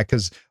bit on that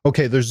because,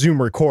 okay, there's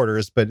Zoom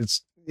recorders, but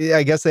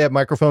I guess they have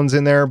microphones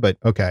in there, but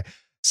okay.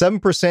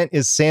 7%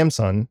 is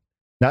Samsung,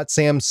 not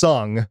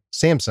Samsung,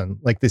 Samsung,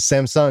 like the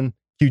Samsung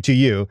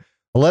Q2U.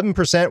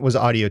 11% was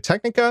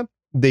Audio-Technica.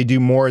 They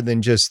do more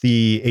than just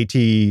the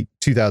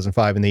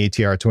AT2005 and the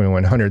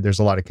ATR2100. There's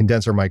a lot of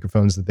condenser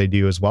microphones that they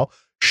do as well.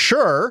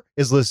 Shure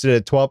is listed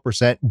at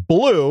 12%.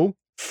 Blue,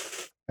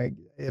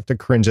 I have to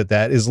cringe at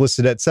that, is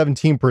listed at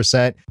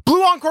 17%.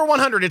 Blue Encore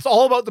 100. It's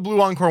all about the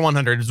Blue Encore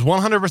 100. It's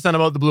 100%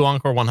 about the Blue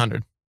Encore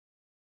 100.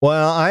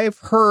 Well, I've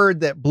heard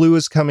that Blue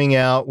is coming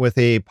out with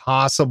a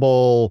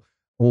possible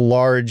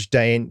large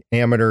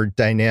diameter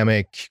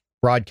dynamic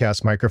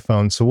broadcast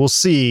microphone. So we'll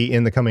see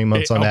in the coming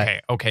months on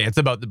that. Okay. It's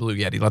about the Blue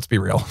Yeti. Let's be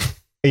real.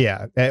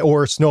 Yeah.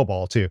 Or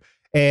Snowball too.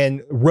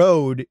 And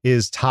Rode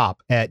is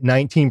top at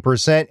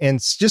 19%. And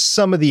just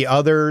some of the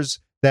others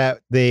that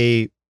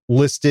they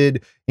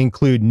listed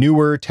include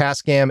Neewer,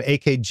 Tascam,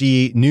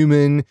 AKG,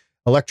 Neumann,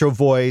 Electro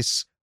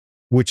Voice,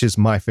 which is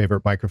my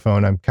favorite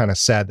microphone. I'm kind of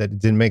sad that it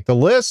didn't make the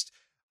list.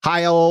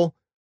 Heil,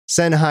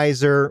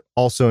 Sennheiser,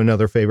 also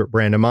another favorite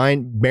brand of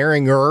mine.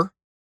 Behringer,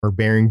 or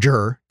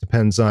Behringer,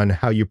 depends on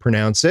how you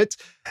pronounce it.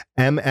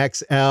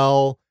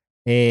 MXL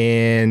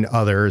and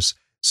others.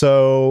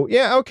 So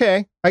yeah,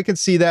 okay. I could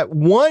see that.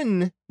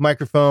 One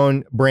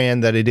microphone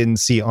brand that I didn't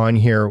see on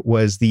here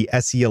was the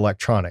SE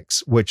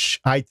Electronics, which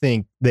I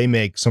think they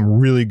make some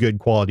really good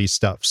quality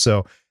stuff.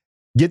 So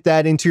get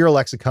that into your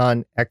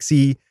lexicon.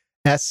 SE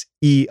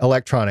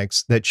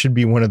Electronics. That should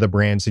be one of the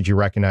brands that you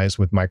recognize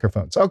with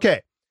microphones.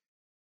 Okay.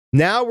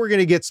 Now we're going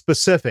to get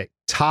specific.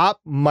 Top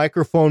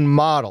microphone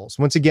models.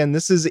 Once again,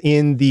 this is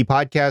in the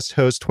Podcast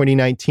Host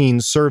 2019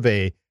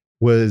 survey,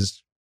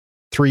 was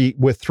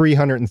with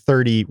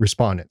 330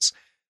 respondents.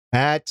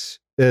 At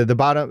the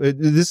bottom,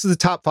 this is the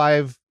top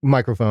 5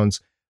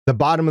 microphones. The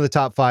bottom of the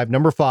top 5,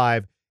 number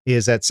 5,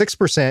 is at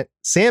 6%,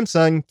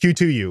 Samsung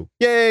Q2U.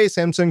 Yay,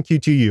 Samsung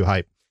Q2U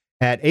hype.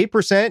 At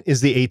 8%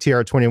 is the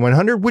ATR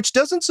 2100, which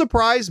doesn't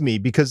surprise me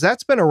because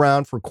that's been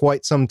around for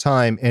quite some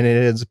time and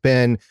it has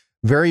been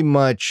very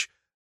much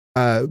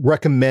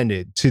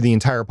recommended to the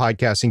entire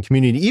podcasting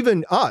community.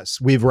 Even us,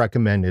 we've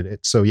recommended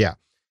it. So yeah.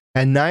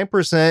 At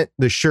 9%,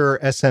 the Shure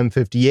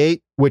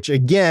SM58, which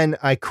again,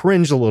 I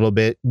cringe a little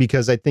bit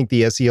because I think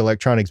the SE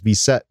Electronics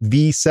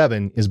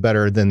V7 is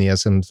better than the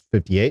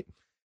SM58.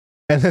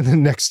 And then the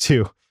next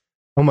two,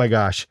 oh my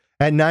gosh,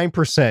 at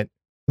 9%,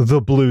 the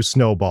Blue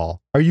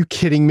Snowball. Are you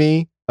kidding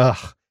me?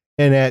 Ugh.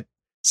 And at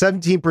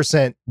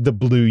 17%, the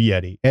Blue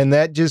Yeti. And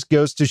that just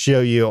goes to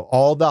show you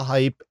all the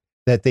hype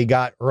that they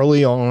got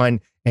early on,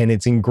 and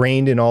it's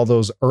ingrained in all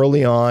those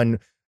early on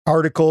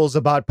articles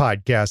about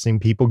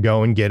podcasting. People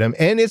go and get them,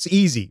 and it's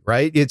easy,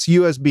 right? It's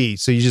USB,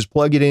 so you just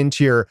plug it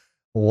into your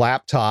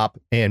laptop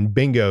and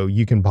bingo,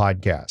 you can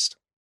podcast.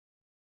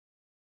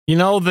 You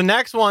know, the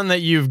next one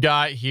that you've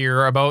got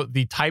here about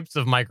the types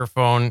of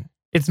microphone,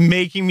 it's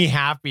making me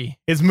happy.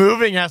 It's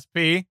moving,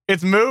 SP.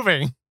 It's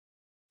moving.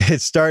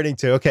 It's starting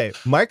to. Okay,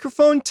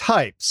 microphone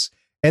types.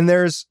 And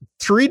there's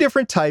 3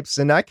 different types,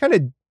 and I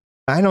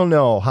don't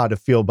know how to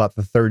feel about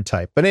the third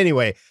type. But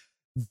anyway,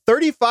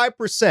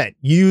 35%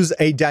 use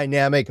a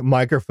dynamic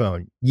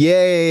microphone.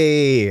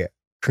 Yay!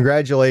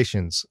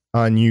 Congratulations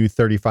on you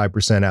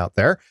 35% out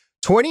there.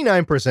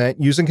 29%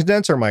 use a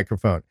condenser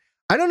microphone.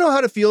 I don't know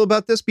how to feel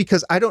about this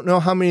because I don't know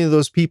how many of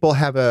those people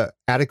have a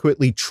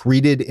adequately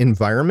treated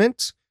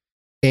environment.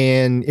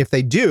 And if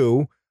they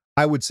do,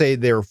 I would say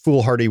they're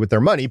foolhardy with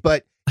their money.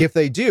 But if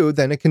they do,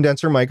 then a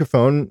condenser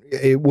microphone,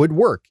 it would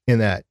work in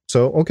that.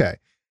 So, okay.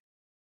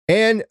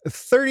 And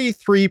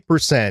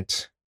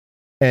 33%,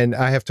 and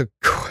I have to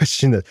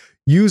question this,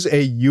 use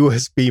a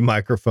USB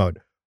microphone.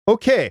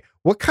 Okay,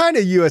 what kind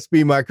of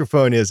USB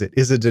microphone is it?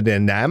 Is it a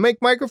dynamic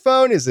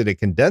microphone? Is it a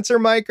condenser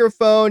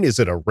microphone? Is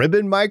it a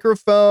ribbon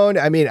microphone?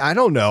 I mean, I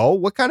don't know.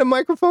 What kind of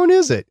microphone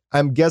is it?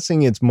 I'm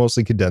guessing it's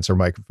mostly condenser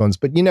microphones,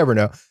 but you never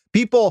know.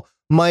 People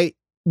might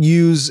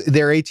use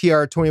their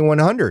ATR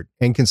 2100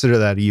 and consider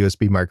that a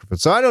USB microphone.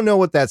 So I don't know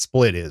what that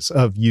split is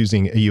of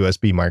using a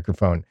USB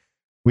microphone.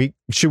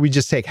 Should we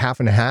just take half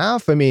and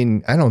half? I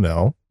mean, I don't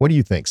know. What do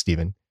you think,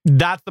 Stephen?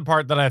 That's the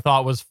part that I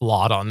thought was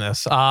flawed on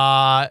this.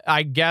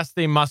 I guess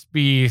they must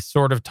be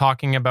sort of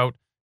talking about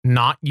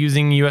not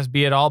using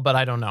USB at all, but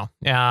I don't know.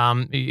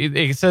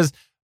 It says,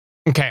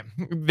 okay,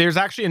 there's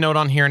actually a note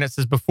on here and it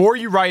says, before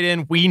you write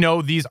in, we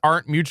know these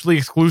aren't mutually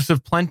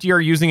exclusive. Plenty are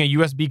using a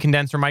USB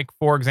condenser mic,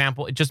 for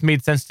example. It just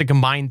made sense to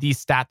combine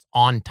these stats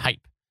on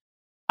type.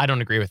 I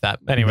don't agree with that.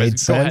 Anyways, made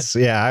sense.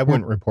 Yeah, I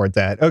wouldn't report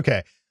that.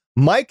 Okay.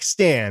 Mic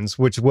stands,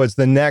 which was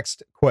the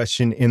next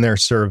question in their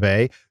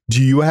survey.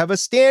 Do you have a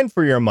stand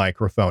for your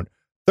microphone?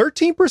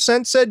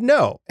 13% said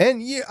no.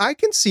 And yeah, I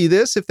can see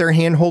this if they're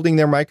hand holding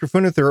their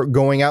microphone, if they're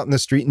going out in the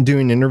street and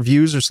doing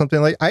interviews or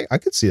something like I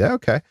could see that.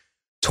 Okay.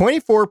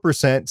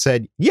 24%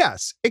 said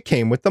yes, it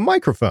came with the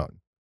microphone.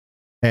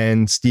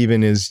 And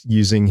Stephen is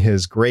using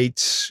his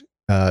great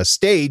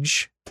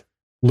stage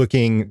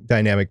looking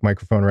dynamic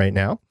microphone right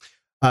now.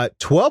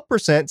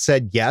 12%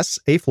 said yes,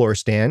 a floor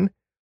stand.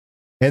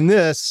 And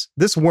this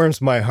warms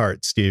my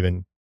heart,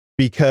 Stephen,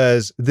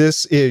 because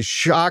this is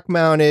shock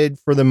mounted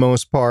for the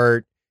most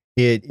part.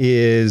 It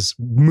is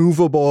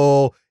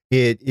movable.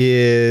 It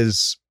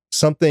is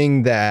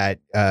something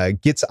that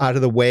gets out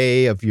of the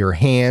way of your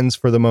hands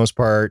for the most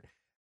part.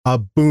 A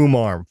boom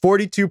arm,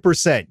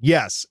 42%.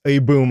 Yes, a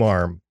boom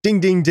arm. Ding,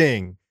 ding,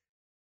 ding.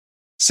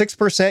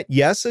 6%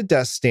 yes, a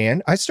desk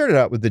stand. I started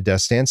out with the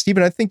desk stand.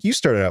 Stephen, I think you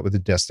started out with the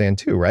desk stand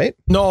too, right?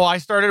 No, I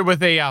started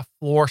with a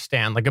floor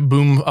stand, like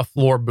a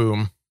floor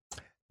boom.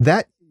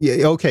 That,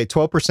 yeah, okay,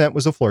 12%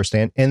 was a floor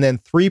stand, and then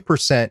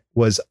 3%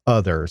 was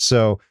other.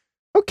 So,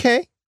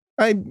 okay,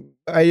 I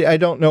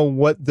don't know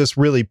what this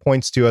really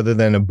points to other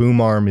than a boom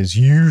arm is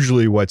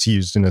usually what's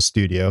used in a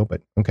studio,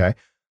 but okay.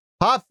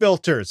 Pop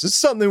filters. This is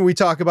something we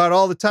talk about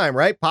all the time,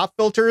 right? Pop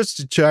filters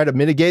to try to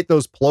mitigate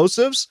those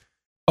plosives.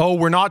 Oh,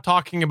 we're not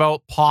talking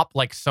about pop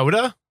like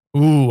soda?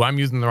 Ooh, I'm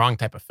using the wrong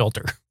type of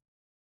filter.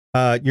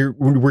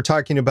 We're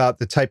talking about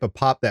the type of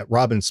pop that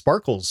Robin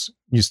Sparkles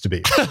used to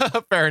be.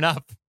 Fair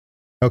enough.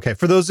 Okay,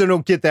 for those that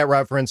don't get that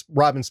reference,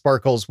 Robin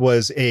Sparkles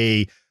was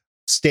a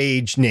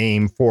stage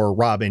name for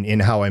Robin in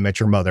How I Met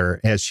Your Mother,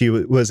 as she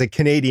was a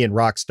Canadian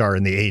rock star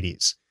in the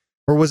 80s.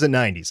 Or was it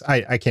 90s?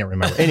 I can't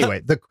remember.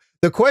 Anyway,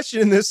 the question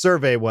in this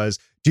survey was,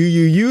 do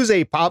you use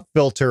a pop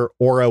filter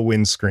or a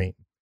windscreen?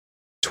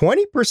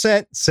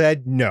 20%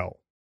 said no.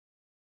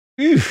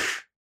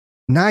 Oof,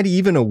 not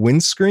even a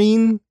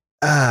windscreen?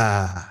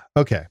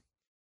 Okay.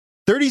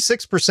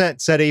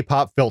 36% said a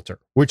pop filter,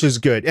 which is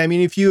good. I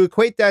mean, if you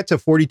equate that to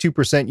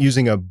 42%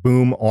 using a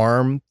boom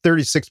arm,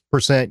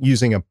 36%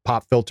 using a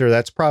pop filter,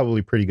 that's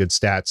probably pretty good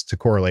stats to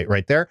correlate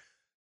right there.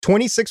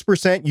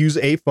 26% use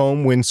a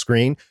foam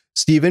windscreen.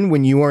 Stephen,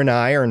 when you and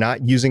I are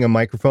not using a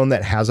microphone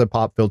that has a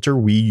pop filter,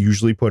 we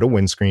usually put a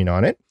windscreen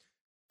on it.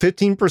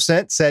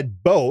 15%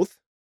 said both.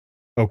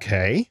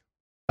 Okay.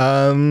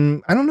 I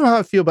don't know how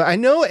I feel, but I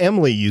know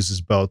Emily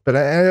uses both, but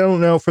I don't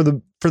know for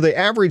the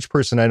average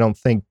person, I don't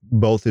think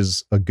both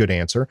is a good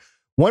answer.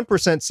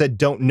 1% said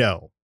don't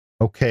know.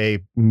 Okay,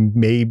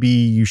 maybe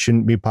you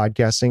shouldn't be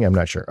podcasting. I'm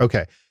not sure.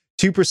 Okay.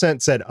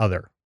 2% said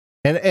other.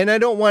 And I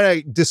don't want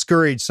to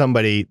discourage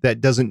somebody that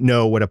doesn't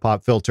know what a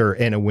pop filter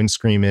and a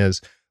windscreen is,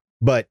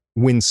 but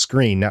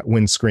windscreen, not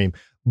windscreen.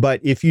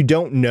 But if you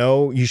don't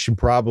know, you should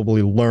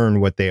probably learn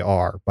what they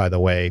are, by the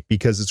way,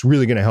 because it's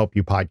really going to help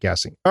you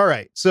podcasting. All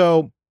right.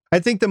 So I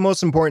think the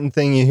most important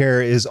thing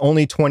here is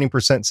only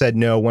 20% said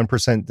no,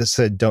 1%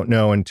 said don't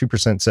know, and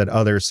 2% said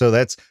other. So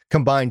that's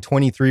combined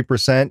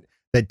 23%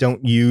 that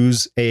don't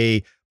use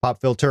a pop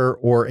filter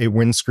or a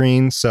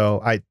windscreen.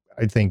 So I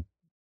think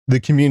the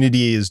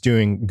community is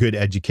doing good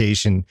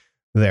education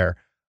there.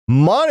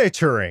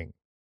 Monitoring.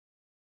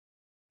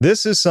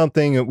 This is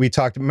something that we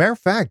talked. Matter of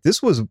fact,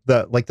 this was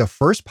the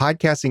first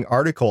podcasting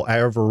article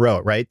I ever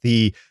wrote, right?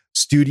 The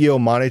studio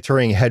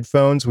monitoring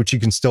headphones, which you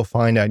can still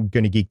find at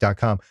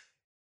gonnageek.com.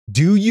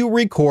 Do you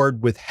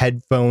record with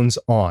headphones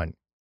on?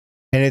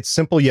 And it's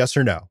simple yes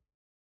or no.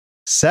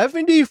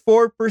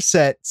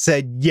 74%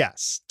 said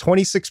yes.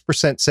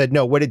 26% said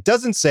no. What it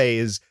doesn't say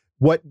is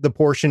what the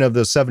portion of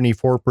the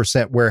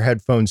 74% wear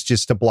headphones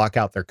just to block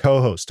out their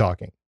co-host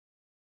talking.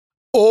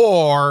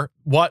 Or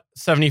what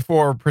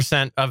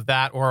 74% of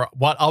that, or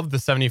what of the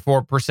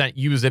 74%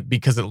 use it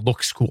because it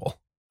looks cool.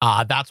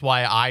 That's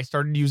why I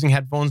started using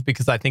headphones,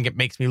 because I think it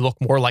makes me look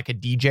more like a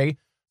DJ.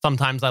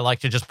 Sometimes I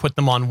like to just put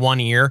them on one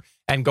ear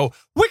and go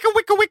wicka,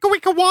 wicka, wicka,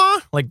 wicka, wah,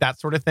 like that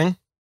sort of thing.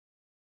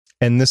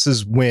 And this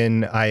is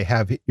when I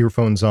have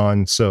earphones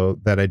on so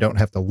that I don't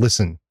have to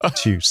listen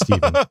to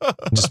Stephen.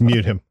 Just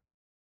mute him.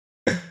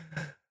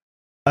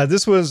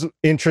 This was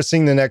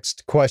interesting. The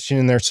next question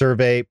in their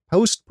survey,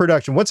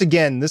 post-production. Once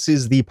again, this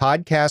is the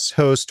Podcast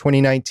Host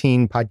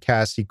 2019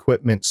 Podcast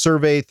Equipment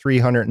Survey,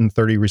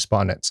 330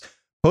 respondents.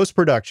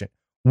 Post-production.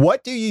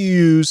 What do you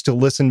use to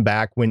listen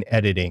back when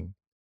editing?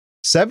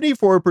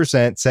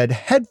 74% said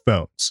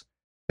headphones.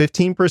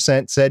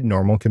 15% said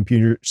normal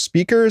computer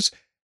speakers.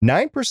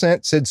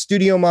 9% said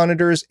studio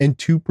monitors, and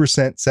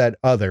 2% said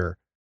other.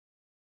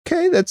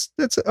 Okay, that's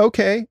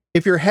okay.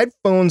 If your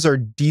headphones are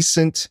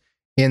decent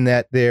in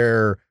that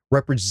they're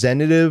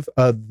representative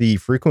of the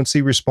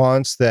frequency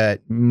response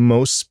that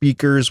most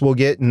speakers will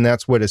get, and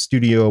that's what a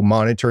studio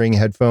monitoring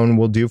headphone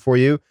will do for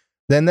you,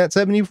 then that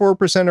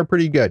 74% are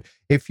pretty good.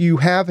 If you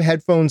have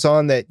headphones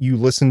on that you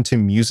listen to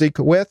music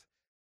with,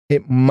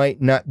 it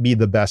might not be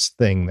the best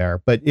thing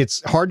there, but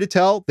it's hard to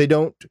tell. They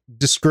don't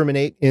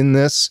discriminate in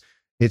this.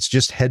 It's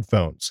just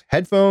headphones,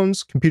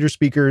 computer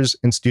speakers,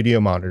 and studio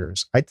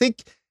monitors. I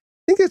think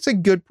that's a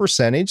good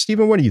percentage.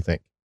 Stephen, what do you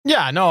think?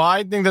 Yeah, no,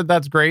 I think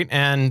that's great.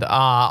 And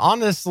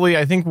honestly,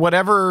 I think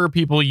whatever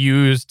people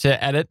use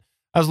to edit,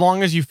 as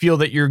long as you feel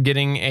that you're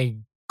getting a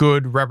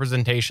good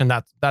representation,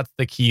 that's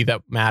the key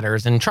that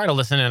matters. And try to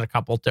listen in a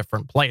couple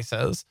different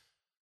places.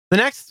 The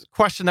next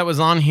question that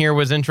was on here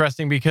was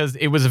interesting because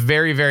it was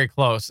very, very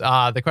close.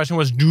 The question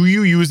was, do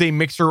you use a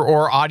mixer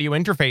or audio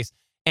interface?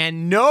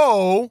 And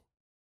no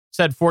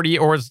said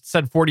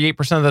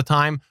 48% of the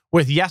time,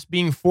 with yes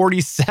being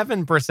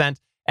 47%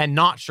 and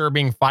not sure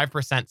being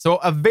 5%. So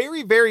a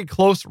very, very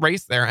close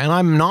race there, and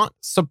I'm not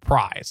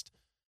surprised.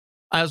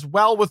 As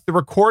well, with the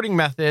recording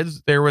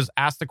methods, there was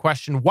asked the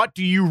question, what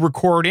do you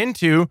record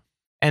into?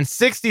 And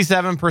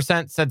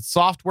 67% said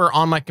software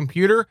on my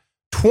computer,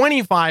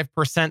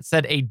 25%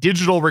 said a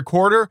digital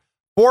recorder,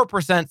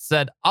 4%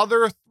 said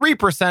other,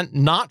 3%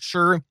 not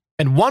sure,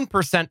 and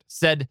 1%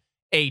 said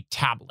a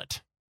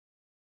tablet.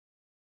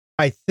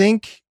 I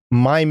think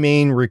my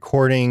main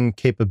recording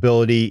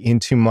capability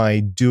into my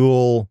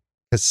dual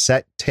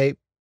cassette tape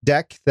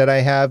deck that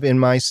I have in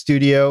my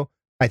studio,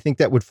 I think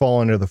that would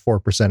fall under the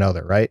 4%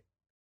 other, right?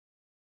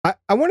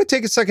 I want to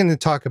take a second to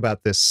talk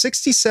about this.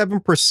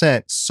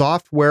 67%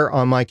 software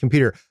on my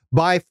computer,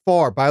 by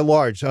far, by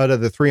large, out of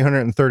the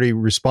 330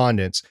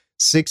 respondents,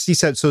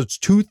 67, so it's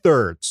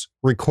 2/3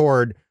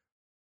 record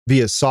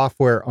via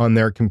software on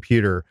their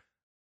computer.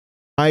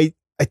 I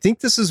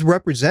think this is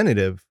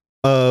representative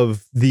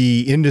of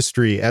the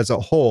industry as a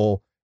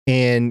whole.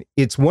 And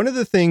it's one of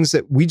the things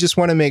that we just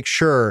want to make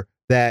sure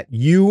that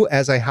you,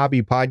 as a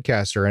hobby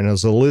podcaster and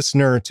as a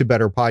listener to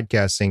Better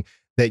Podcasting,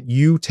 that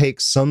you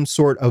take some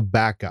sort of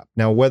backup.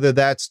 Now, whether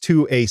that's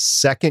to a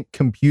second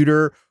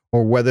computer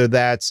or whether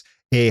that's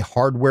a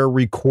hardware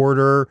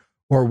recorder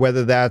or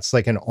whether that's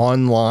like an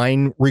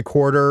online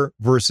recorder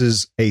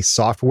versus a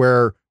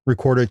software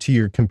recorder to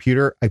your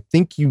computer, I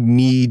think you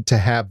need to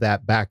have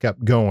that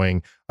backup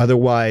going.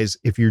 Otherwise,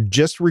 if you're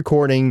just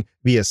recording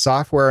via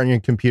software on your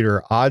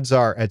computer, odds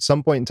are at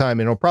some point in time,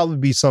 it'll probably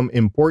be some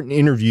important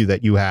interview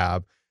that you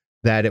have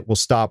that it will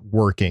stop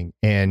working.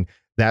 And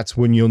that's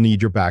when you'll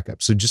need your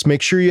backup. So just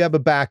make sure you have a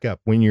backup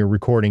when you're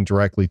recording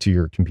directly to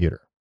your computer.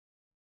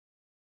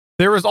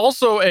 There was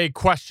also a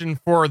question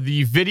for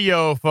the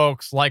video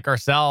folks like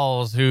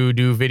ourselves who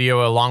do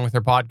video along with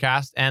their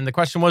podcast. And the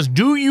question was,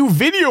 do you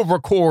video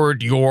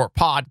record your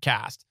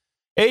podcast?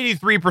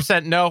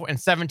 83% no and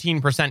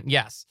 17%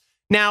 yes.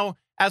 Now,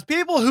 as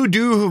people who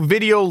do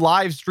video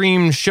live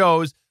stream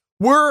shows,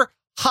 we're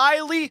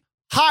highly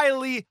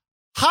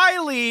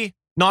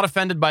not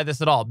offended by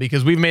this at all,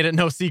 because we've made it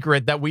no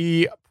secret that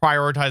we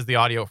prioritize the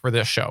audio for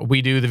this show.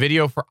 We do the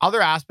video for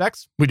other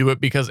aspects. We do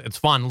it because it's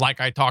fun, like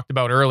I talked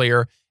about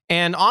earlier.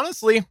 And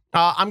honestly,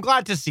 I'm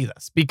glad to see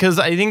this, because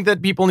I think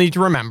that people need to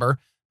remember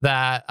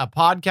that a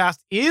podcast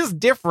is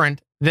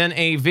different than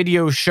a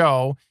video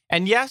show.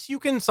 And yes, you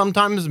can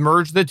sometimes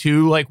merge the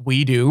two like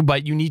we do,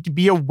 but you need to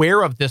be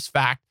aware of this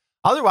fact.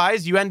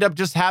 Otherwise, you end up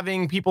just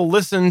having people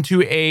listen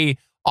to a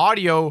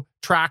audio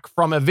track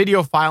from a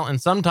video file,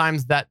 and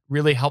sometimes that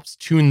really helps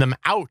tune them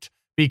out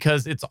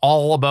because it's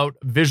all about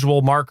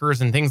visual markers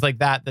and things like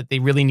that that they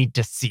really need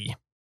to see.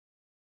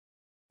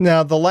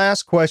 Now, the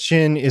last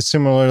question is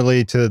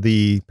similarly to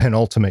the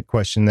penultimate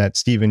question that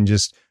Stephen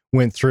just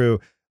went through.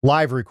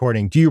 Live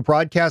recording. Do you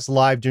broadcast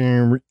live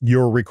during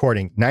your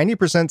recording?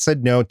 90%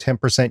 said no,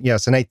 10%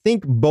 yes. And I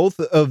think both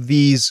of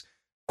these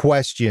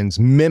questions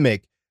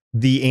mimic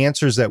the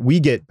answers that we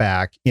get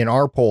back in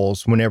our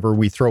polls whenever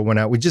we throw one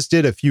out. We just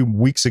did a few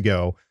weeks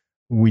ago.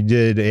 We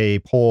did a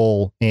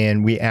poll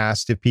and we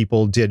asked if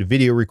people did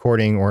video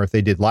recording or if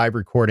they did live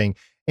recording.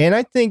 And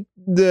I think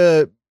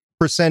the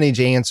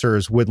percentage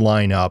answers would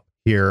line up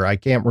here. I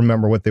can't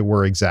remember what they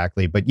were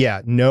exactly, but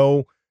yeah,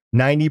 no,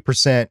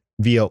 90%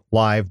 via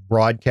live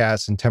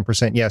broadcast and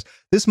 10% yes.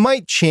 This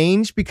might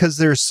change because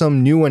there's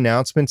some new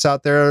announcements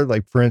out there.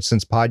 Like, for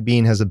instance,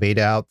 Podbean has a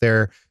beta out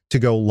there to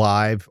go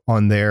live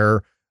on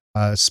their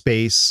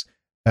space,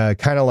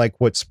 kind of like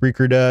what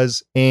Spreaker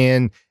does.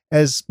 And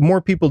as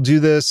more people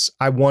do this,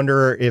 I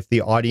wonder if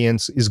the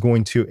audience is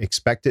going to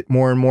expect it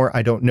more and more.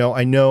 I don't know.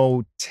 I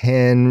know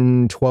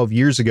 10, 12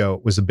 years ago,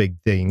 it was a big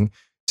thing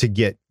to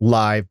get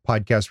live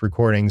podcast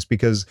recordings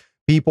because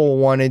people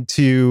wanted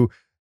to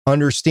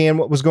understand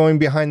what was going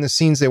behind the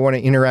scenes. They want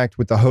to interact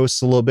with the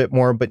hosts a little bit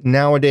more. But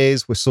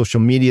nowadays, with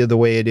social media the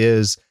way it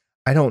is,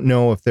 I don't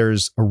know if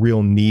there's a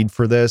real need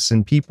for this.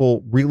 And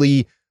people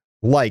really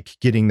like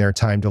getting their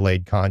time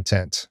delayed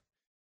content.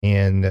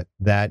 And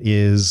that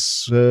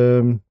is,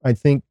 I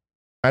think,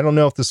 I don't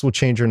know if this will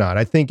change or not.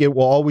 I think it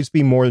will always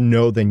be more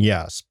no than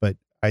yes, but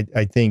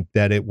I think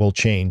that it will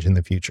change in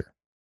the future.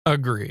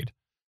 Agreed.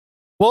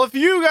 Well, if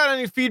you got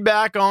any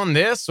feedback on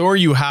this or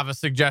you have a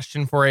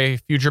suggestion for a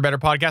future Better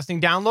Podcasting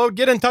download,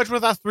 get in touch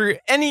with us through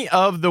any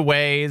of the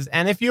ways.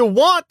 And if you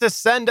want to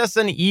send us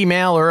an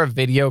email or a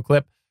video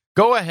clip,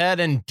 go ahead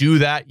and do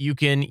that. You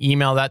can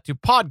email that to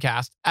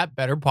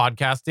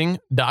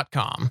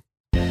podcast@betterpodcasting.com.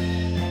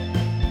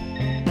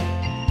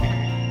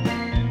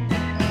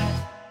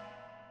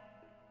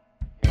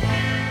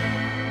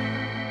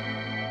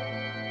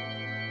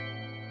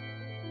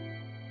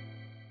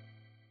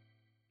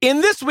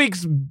 In this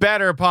week's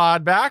Better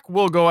Pod Back,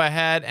 we'll go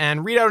ahead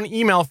and read out an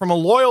email from a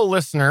loyal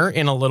listener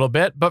in a little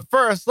bit. But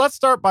first, let's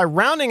start by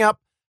rounding up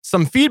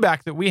some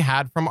feedback that we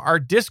had from our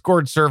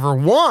Discord server.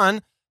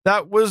 One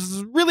that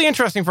was really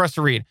interesting for us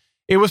to read.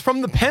 It was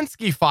from the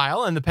Penske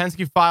file, and the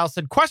Penske file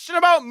said, question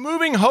about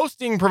moving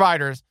hosting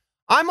providers.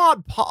 I'm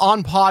on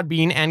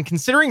Podbean and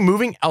considering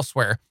moving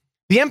elsewhere.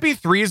 The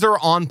MP3s are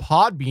on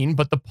Podbean,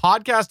 but the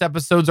podcast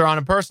episodes are on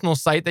a personal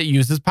site that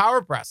uses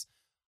PowerPress.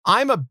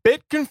 I'm a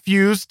bit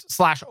confused /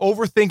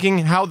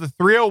 overthinking how the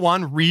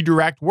 301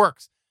 redirect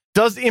works.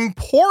 Does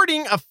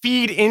importing a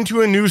feed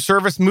into a new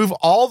service move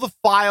all the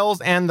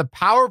files and the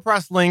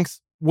PowerPress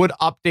links would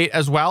update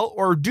as well?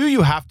 Or do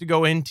you have to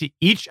go into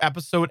each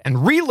episode and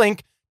relink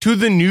to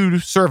the new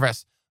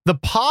service? The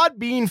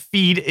Podbean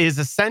feed is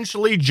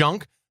essentially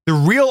junk. The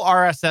real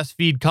RSS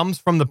feed comes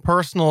from the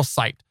personal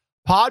site.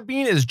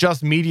 Podbean is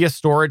just media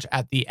storage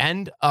at the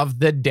end of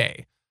the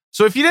day.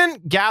 So if you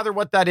didn't gather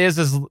what that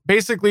is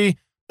basically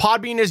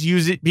Podbean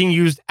is being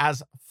used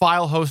as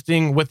file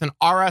hosting with an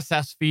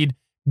RSS feed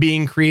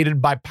being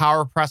created by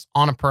PowerPress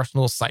on a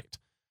personal site.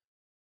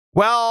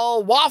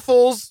 Well,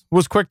 Waffles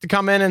was quick to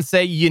come in and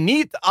say, you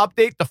need to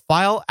update the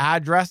file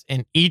address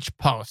in each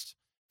post.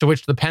 To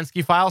which the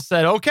Penske file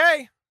said,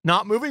 okay,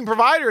 not moving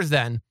providers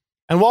then.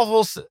 And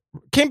Waffles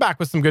came back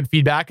with some good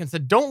feedback and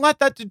said, don't let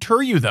that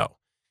deter you though.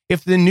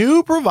 If the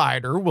new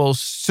provider will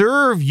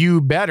serve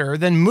you better,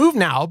 then move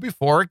now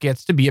before it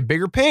gets to be a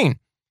bigger pain.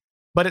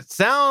 But it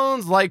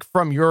sounds like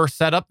from your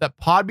setup that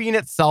Podbean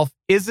itself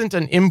isn't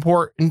an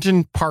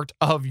important part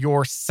of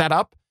your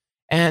setup.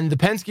 And the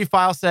Penske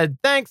file said,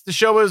 thanks, the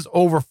show is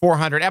over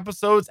 400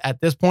 episodes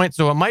at this point,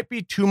 so it might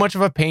be too much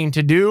of a pain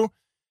to do.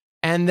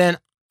 And then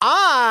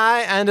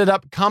I ended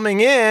up coming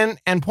in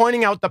and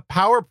pointing out that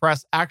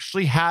PowerPress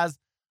actually has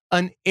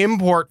an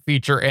import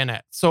feature in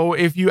it. So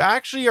if you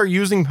actually are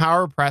using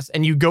PowerPress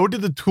and you go to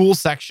the tool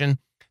section,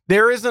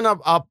 there isn't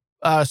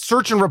a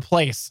search and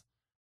replace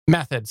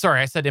method.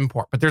 Sorry, I said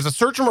import, but there's a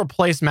search and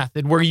replace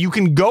method where you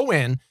can go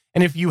in,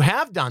 and if you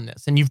have done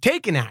this and you've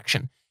taken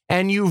action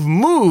and you've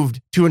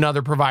moved to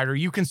another provider,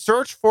 you can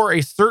search for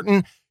a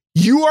certain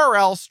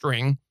URL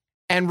string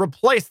and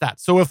replace that.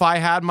 So if I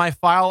had my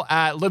file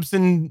at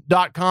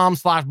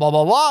libsyn.com/blah,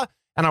 blah, blah,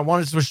 and I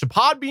wanted to switch to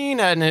Podbean,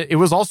 and it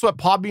was also at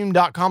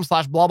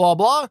podbean.com/blah, blah,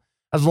 blah,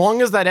 as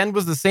long as that end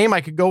was the same,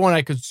 I could go and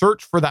I could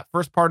search for that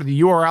first part of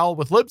the URL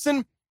with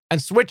Libsyn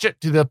and switch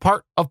it to the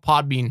part of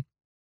Podbean.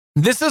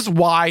 This is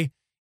why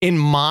in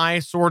my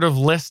sort of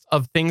list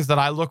of things that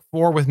I look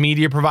for with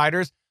media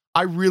providers,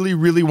 I really,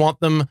 really want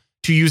them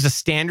to use a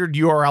standard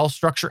URL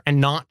structure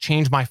and not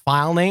change my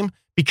file name,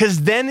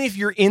 because then if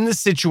you're in the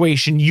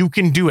situation, you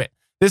can do it.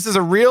 This is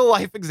a real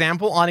life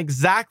example on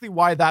exactly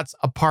why that's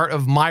a part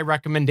of my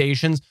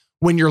recommendations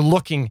when you're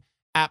looking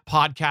at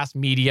podcast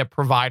media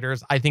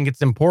providers. I think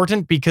it's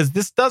important because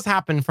this does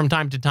happen from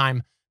time to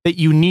time that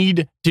you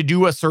need to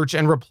do a search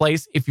and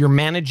replace if you're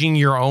managing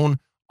your own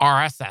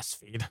RSS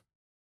feed.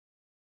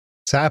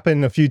 It's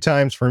happened a few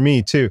times for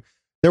me too.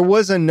 There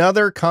was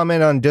another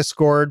comment on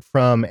Discord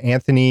from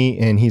Anthony,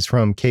 and he's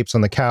from Capes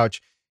on the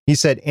Couch. He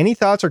said, any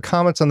thoughts or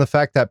comments on the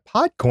fact that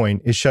Podcoin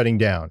is shutting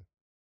down?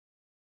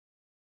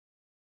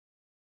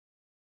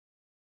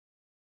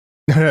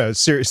 No,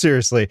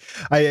 seriously.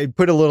 I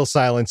put a little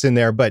silence in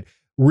there, but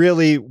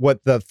really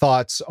what the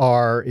thoughts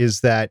are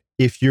is that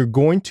if you're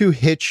going to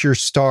hitch your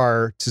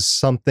star to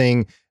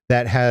something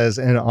that has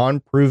an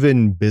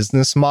unproven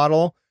business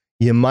model,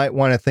 you might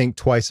want to think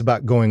twice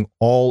about going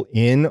all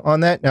in on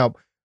that. Now,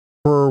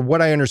 for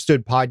what I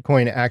understood,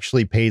 Podcoin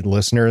actually paid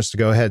listeners to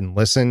go ahead and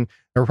listen.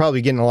 They're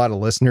probably getting a lot of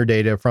listener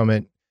data from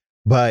it,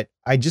 but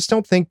I just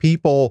don't think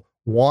people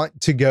want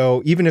to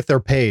go, even if they're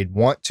paid,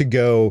 want to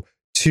go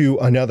to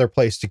another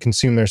place to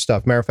consume their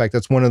stuff. Matter of fact,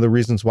 that's one of the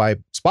reasons why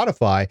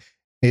Spotify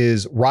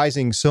is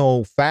rising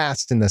so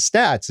fast in the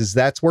stats, is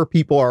that's where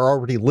people are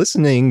already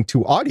listening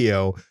to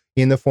audio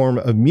in the form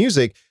of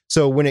music.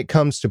 So when it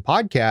comes to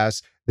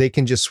podcasts, they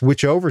can just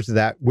switch over to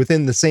that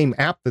within the same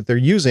app that they're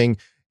using,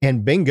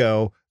 and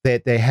bingo,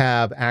 that they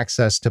have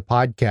access to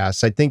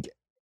podcasts. I think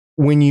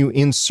when you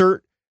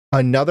insert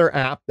another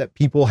app that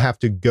people have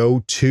to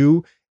go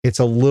to, it's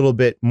a little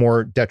bit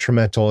more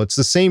detrimental. It's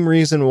the same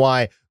reason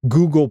why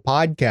Google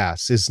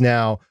Podcasts is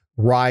now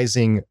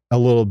rising a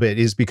little bit,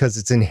 is because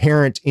it's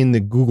inherent in the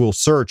Google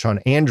search on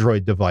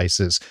Android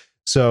devices.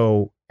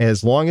 So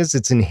as long as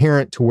it's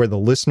inherent to where the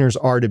listeners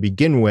are to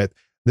begin with,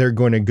 they're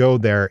going to go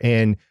there.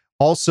 And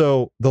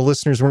also, the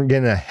listeners weren't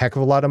getting a heck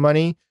of a lot of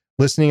money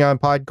listening on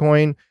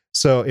Podcoin.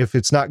 So if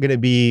it's not going to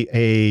be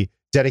a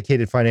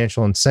dedicated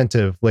financial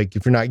incentive, like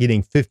if you're not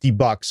getting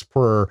 $50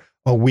 per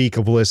a week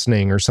of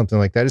listening or something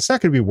like that, it's not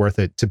going to be worth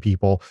it to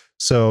people.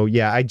 So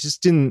yeah, I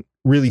just didn't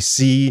really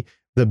see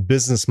the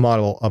business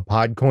model of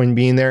Podcoin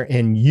being there.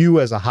 And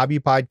you as a hobby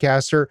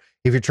podcaster,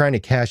 if you're trying to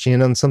cash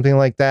in on something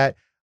like that,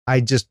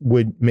 I just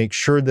would make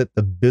sure that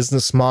the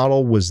business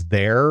model was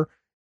there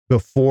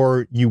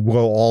before you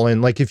go all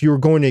in. Like if you were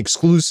going to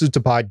exclusive to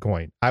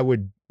Podcoin, I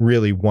would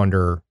really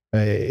wonder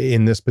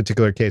in this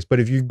particular case. But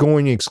if you're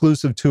going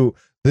exclusive to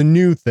the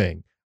new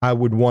thing, I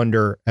would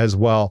wonder as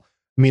well.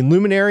 I mean,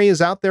 Luminary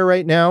is out there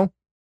right now.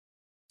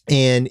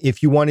 And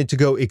if you wanted to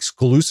go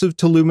exclusive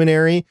to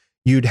Luminary,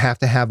 you'd have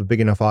to have a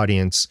big enough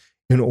audience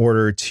in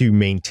order to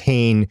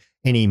maintain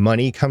any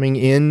money coming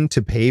in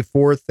to pay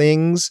for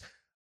things.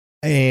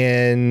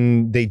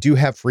 And they do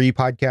have free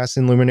podcasts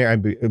in Luminary.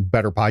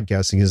 Better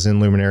Podcasting is in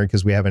Luminary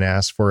because we haven't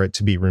asked for it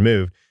to be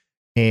removed.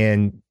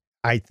 And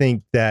I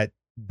think that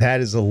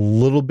that is a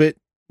little bit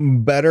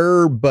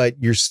better, but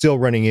you're still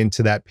running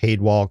into that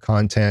paid wall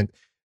content.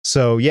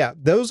 So yeah,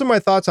 those are my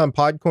thoughts on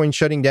Podcoin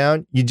shutting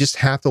down. You just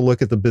have to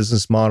look at the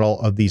business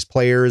model of these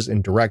players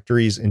and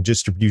directories and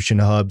distribution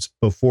hubs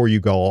before you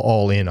go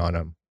all in on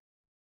them.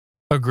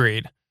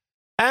 Agreed.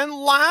 And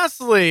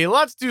lastly,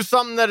 let's do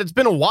something that it's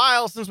been a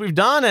while since we've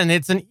done, and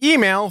it's an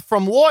email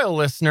from loyal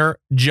listener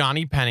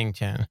Johnny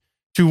Pennington,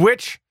 to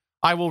which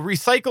I will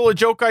recycle a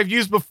joke I've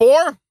used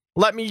before.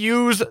 Let me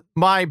use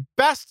my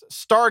best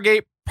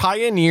Stargate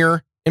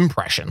Pioneer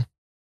impression.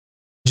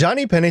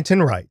 Johnny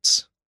Pennington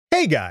writes,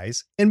 "Hey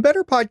guys, in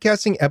Better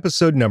Podcasting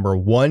episode number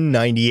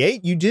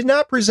 198, you did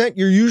not present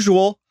your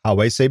usual How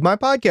I Saved My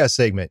Podcast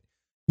segment.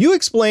 You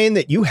explained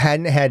that you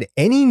hadn't had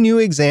any new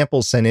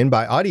examples sent in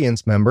by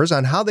audience members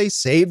on how they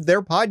saved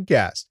their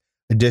podcast.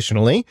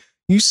 Additionally,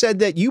 you said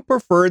that you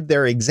preferred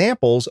their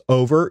examples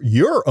over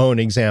your own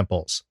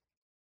examples.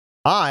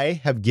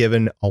 I have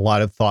given a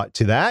lot of thought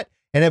to that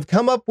and have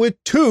come up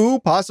with two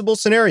possible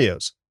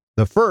scenarios.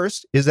 The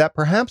first is that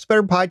perhaps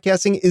Better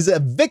Podcasting is a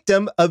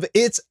victim of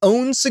its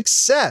own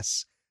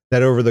success,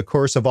 that over the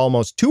course of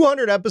almost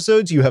 200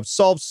 episodes, you have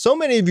solved so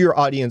many of your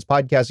audience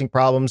podcasting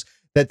problems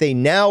that they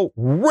now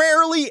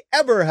rarely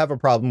ever have a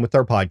problem with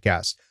their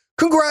podcast.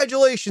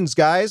 Congratulations,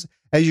 guys,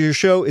 as your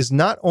show is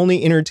not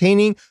only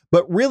entertaining,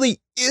 but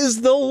really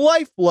is the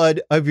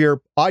lifeblood of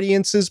your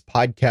audience's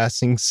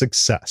podcasting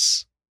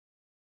success.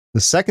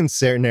 The second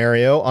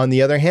scenario, on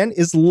the other hand,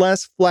 is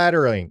less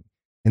flattering.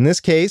 In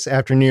this case,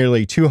 after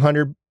nearly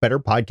 200 Better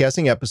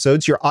Podcasting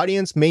episodes, your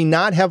audience may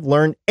not have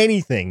learned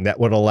anything that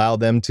would allow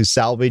them to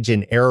salvage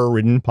an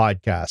error-ridden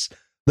podcast.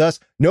 Thus,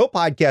 no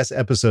podcast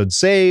episode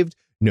saved,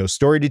 no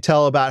story to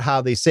tell about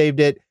how they saved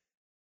it.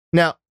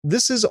 Now,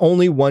 this is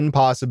only one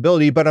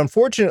possibility, but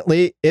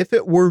unfortunately, if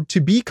it were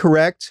to be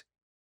correct,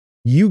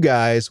 you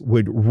guys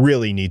would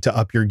really need to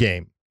up your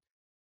game.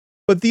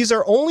 But these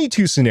are only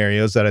two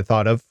scenarios that I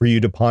thought of for you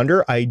to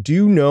ponder. I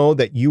do know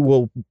that you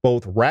will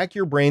both rack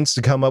your brains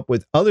to come up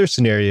with other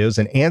scenarios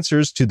and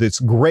answers to this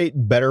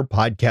great Better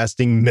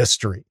Podcasting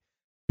mystery.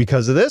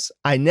 Because of this,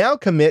 I now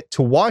commit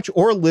to watch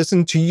or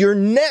listen to your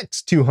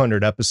next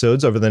 200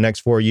 episodes over the next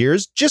 4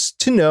 years, just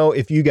to know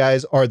if you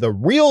guys are the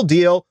real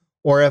deal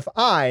or if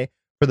I,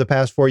 for the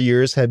past 4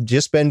 years, have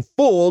just been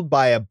fooled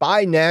by a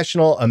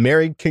binational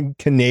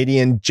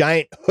American-Canadian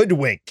giant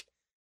hoodwink.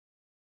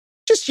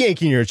 Just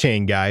yanking your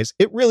chain, guys.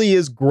 It really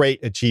is great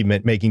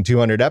achievement making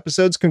 200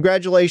 episodes.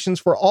 Congratulations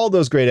for all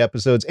those great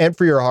episodes and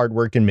for your hard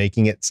work in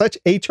making it such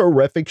a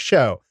terrific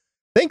show.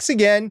 Thanks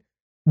again,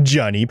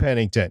 Johnny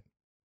Pennington."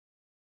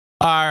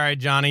 All right,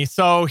 Johnny.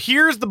 So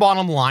here's the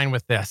bottom line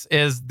with this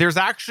is there's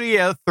actually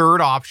a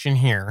third option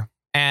here.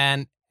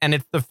 And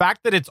it's the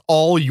fact that it's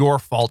all your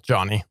fault,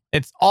 Johnny.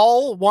 It's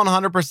all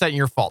 100%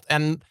 your fault.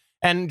 And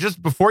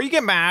just before you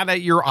get mad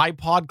at your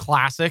iPod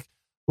Classic,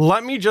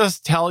 let me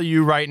just tell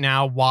you right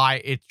now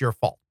why it's your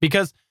fault.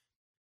 Because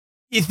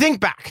you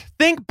think back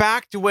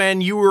to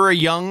when you were a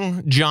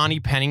young Johnny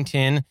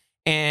Pennington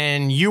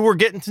and you were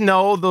getting to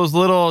know those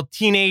little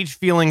teenage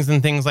feelings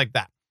and things like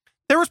that.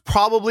 There was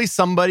probably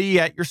somebody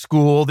at your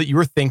school that you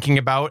were thinking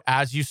about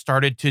as you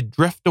started to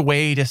drift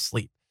away to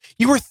sleep.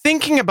 You were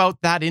thinking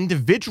about that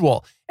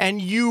individual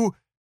and you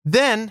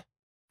then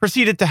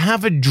proceeded to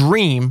have a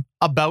dream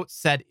about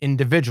said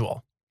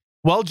individual.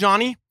 Well,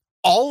 Johnny,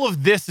 all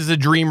of this is a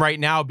dream right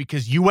now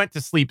because you went to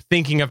sleep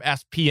thinking of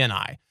SP and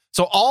I.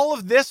 So all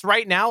of this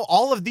right now,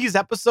 all of these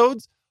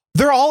episodes,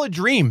 they're all a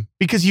dream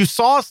because you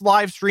saw us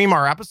live stream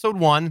our episode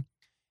 1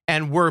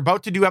 and we're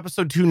about to do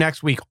episode 2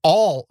 next week.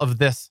 All of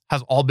this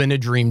has all been a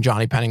dream,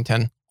 Johnny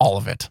Pennington. All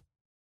of it.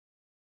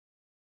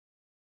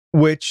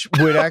 Which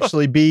would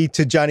actually be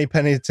to Johnny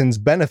Pennington's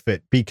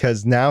benefit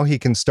because now he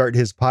can start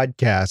his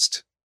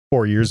podcast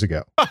 4 years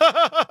ago.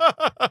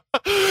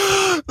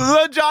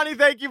 Johnny,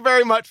 thank you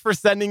very much for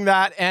sending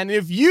that. And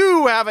if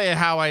you have a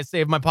How I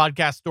Saved My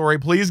Podcast story,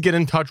 please get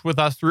in touch with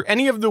us through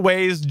any of the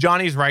ways.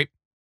 Johnny's right.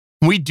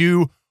 We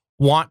do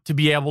want to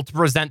be able to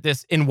present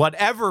this in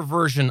whatever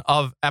version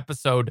of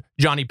episode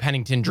Johnny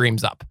Pennington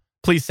dreams up.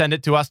 Please send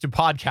it to us to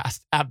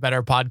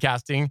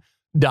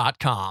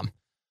podcast@betterpodcasting.com.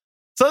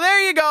 So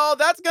there you go.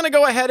 That's going to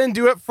go ahead and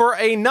do it for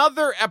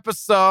another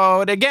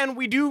episode. Again,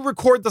 we do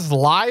record this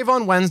live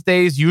on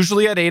Wednesdays,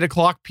 usually at 8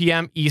 o'clock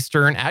p.m.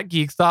 Eastern at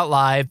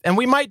geeks.live. And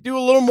we might do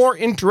a little more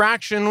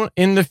interaction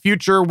in the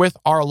future with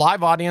our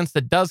live audience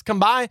that does come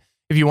by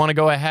if you want to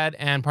go ahead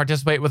and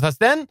participate with us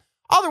then.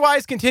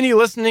 Otherwise, continue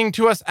listening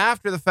to us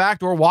after the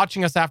fact or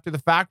watching us after the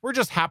fact. We're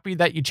just happy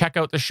that you check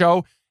out the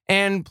show.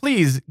 And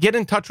please get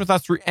in touch with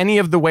us through any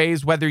of the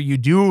ways, whether you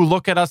do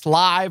look at us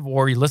live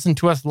or you listen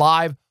to us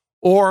live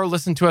or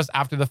listen to us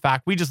after the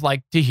fact. We just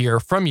like to hear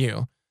from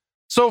you.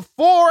 So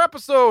for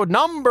episode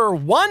number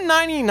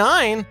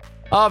 199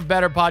 of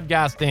Better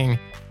Podcasting,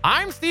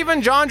 I'm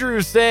Stephen John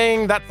Drew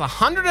saying that's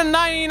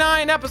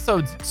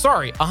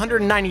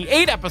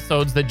 198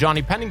 episodes that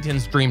Johnny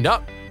Pennington's dreamed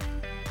up.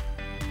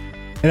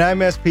 And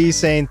I'm SP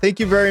saying thank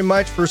you very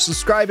much for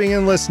subscribing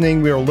and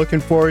listening. We are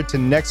looking forward to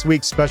next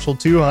week's special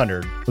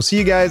 200. We'll see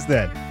you guys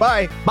then.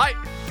 Bye. Bye.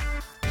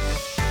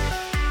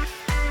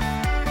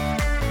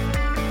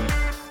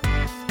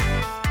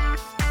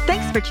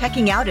 Thanks for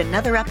checking out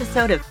another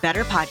episode of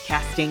Better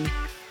Podcasting.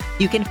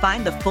 You can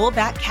find the full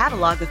back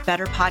catalog of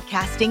Better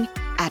Podcasting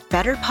at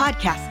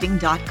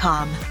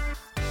betterpodcasting.com.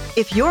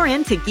 If you're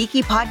into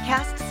geeky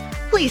podcasts,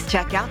 please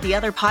check out the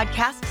other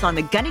podcasts on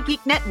the Gonna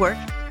Geek Network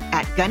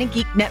at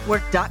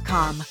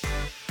GonnaGeekNetwork.com.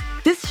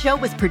 This show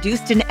was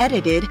produced and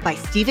edited by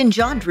Stephen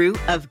Jondrew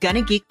of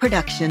Gonna Geek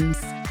Productions.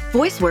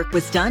 Voice work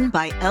was done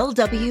by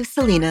L.W.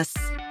 Salinas.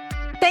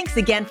 Thanks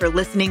again for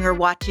listening or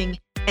watching,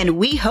 and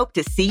we hope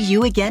to see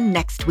you again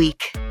next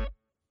week.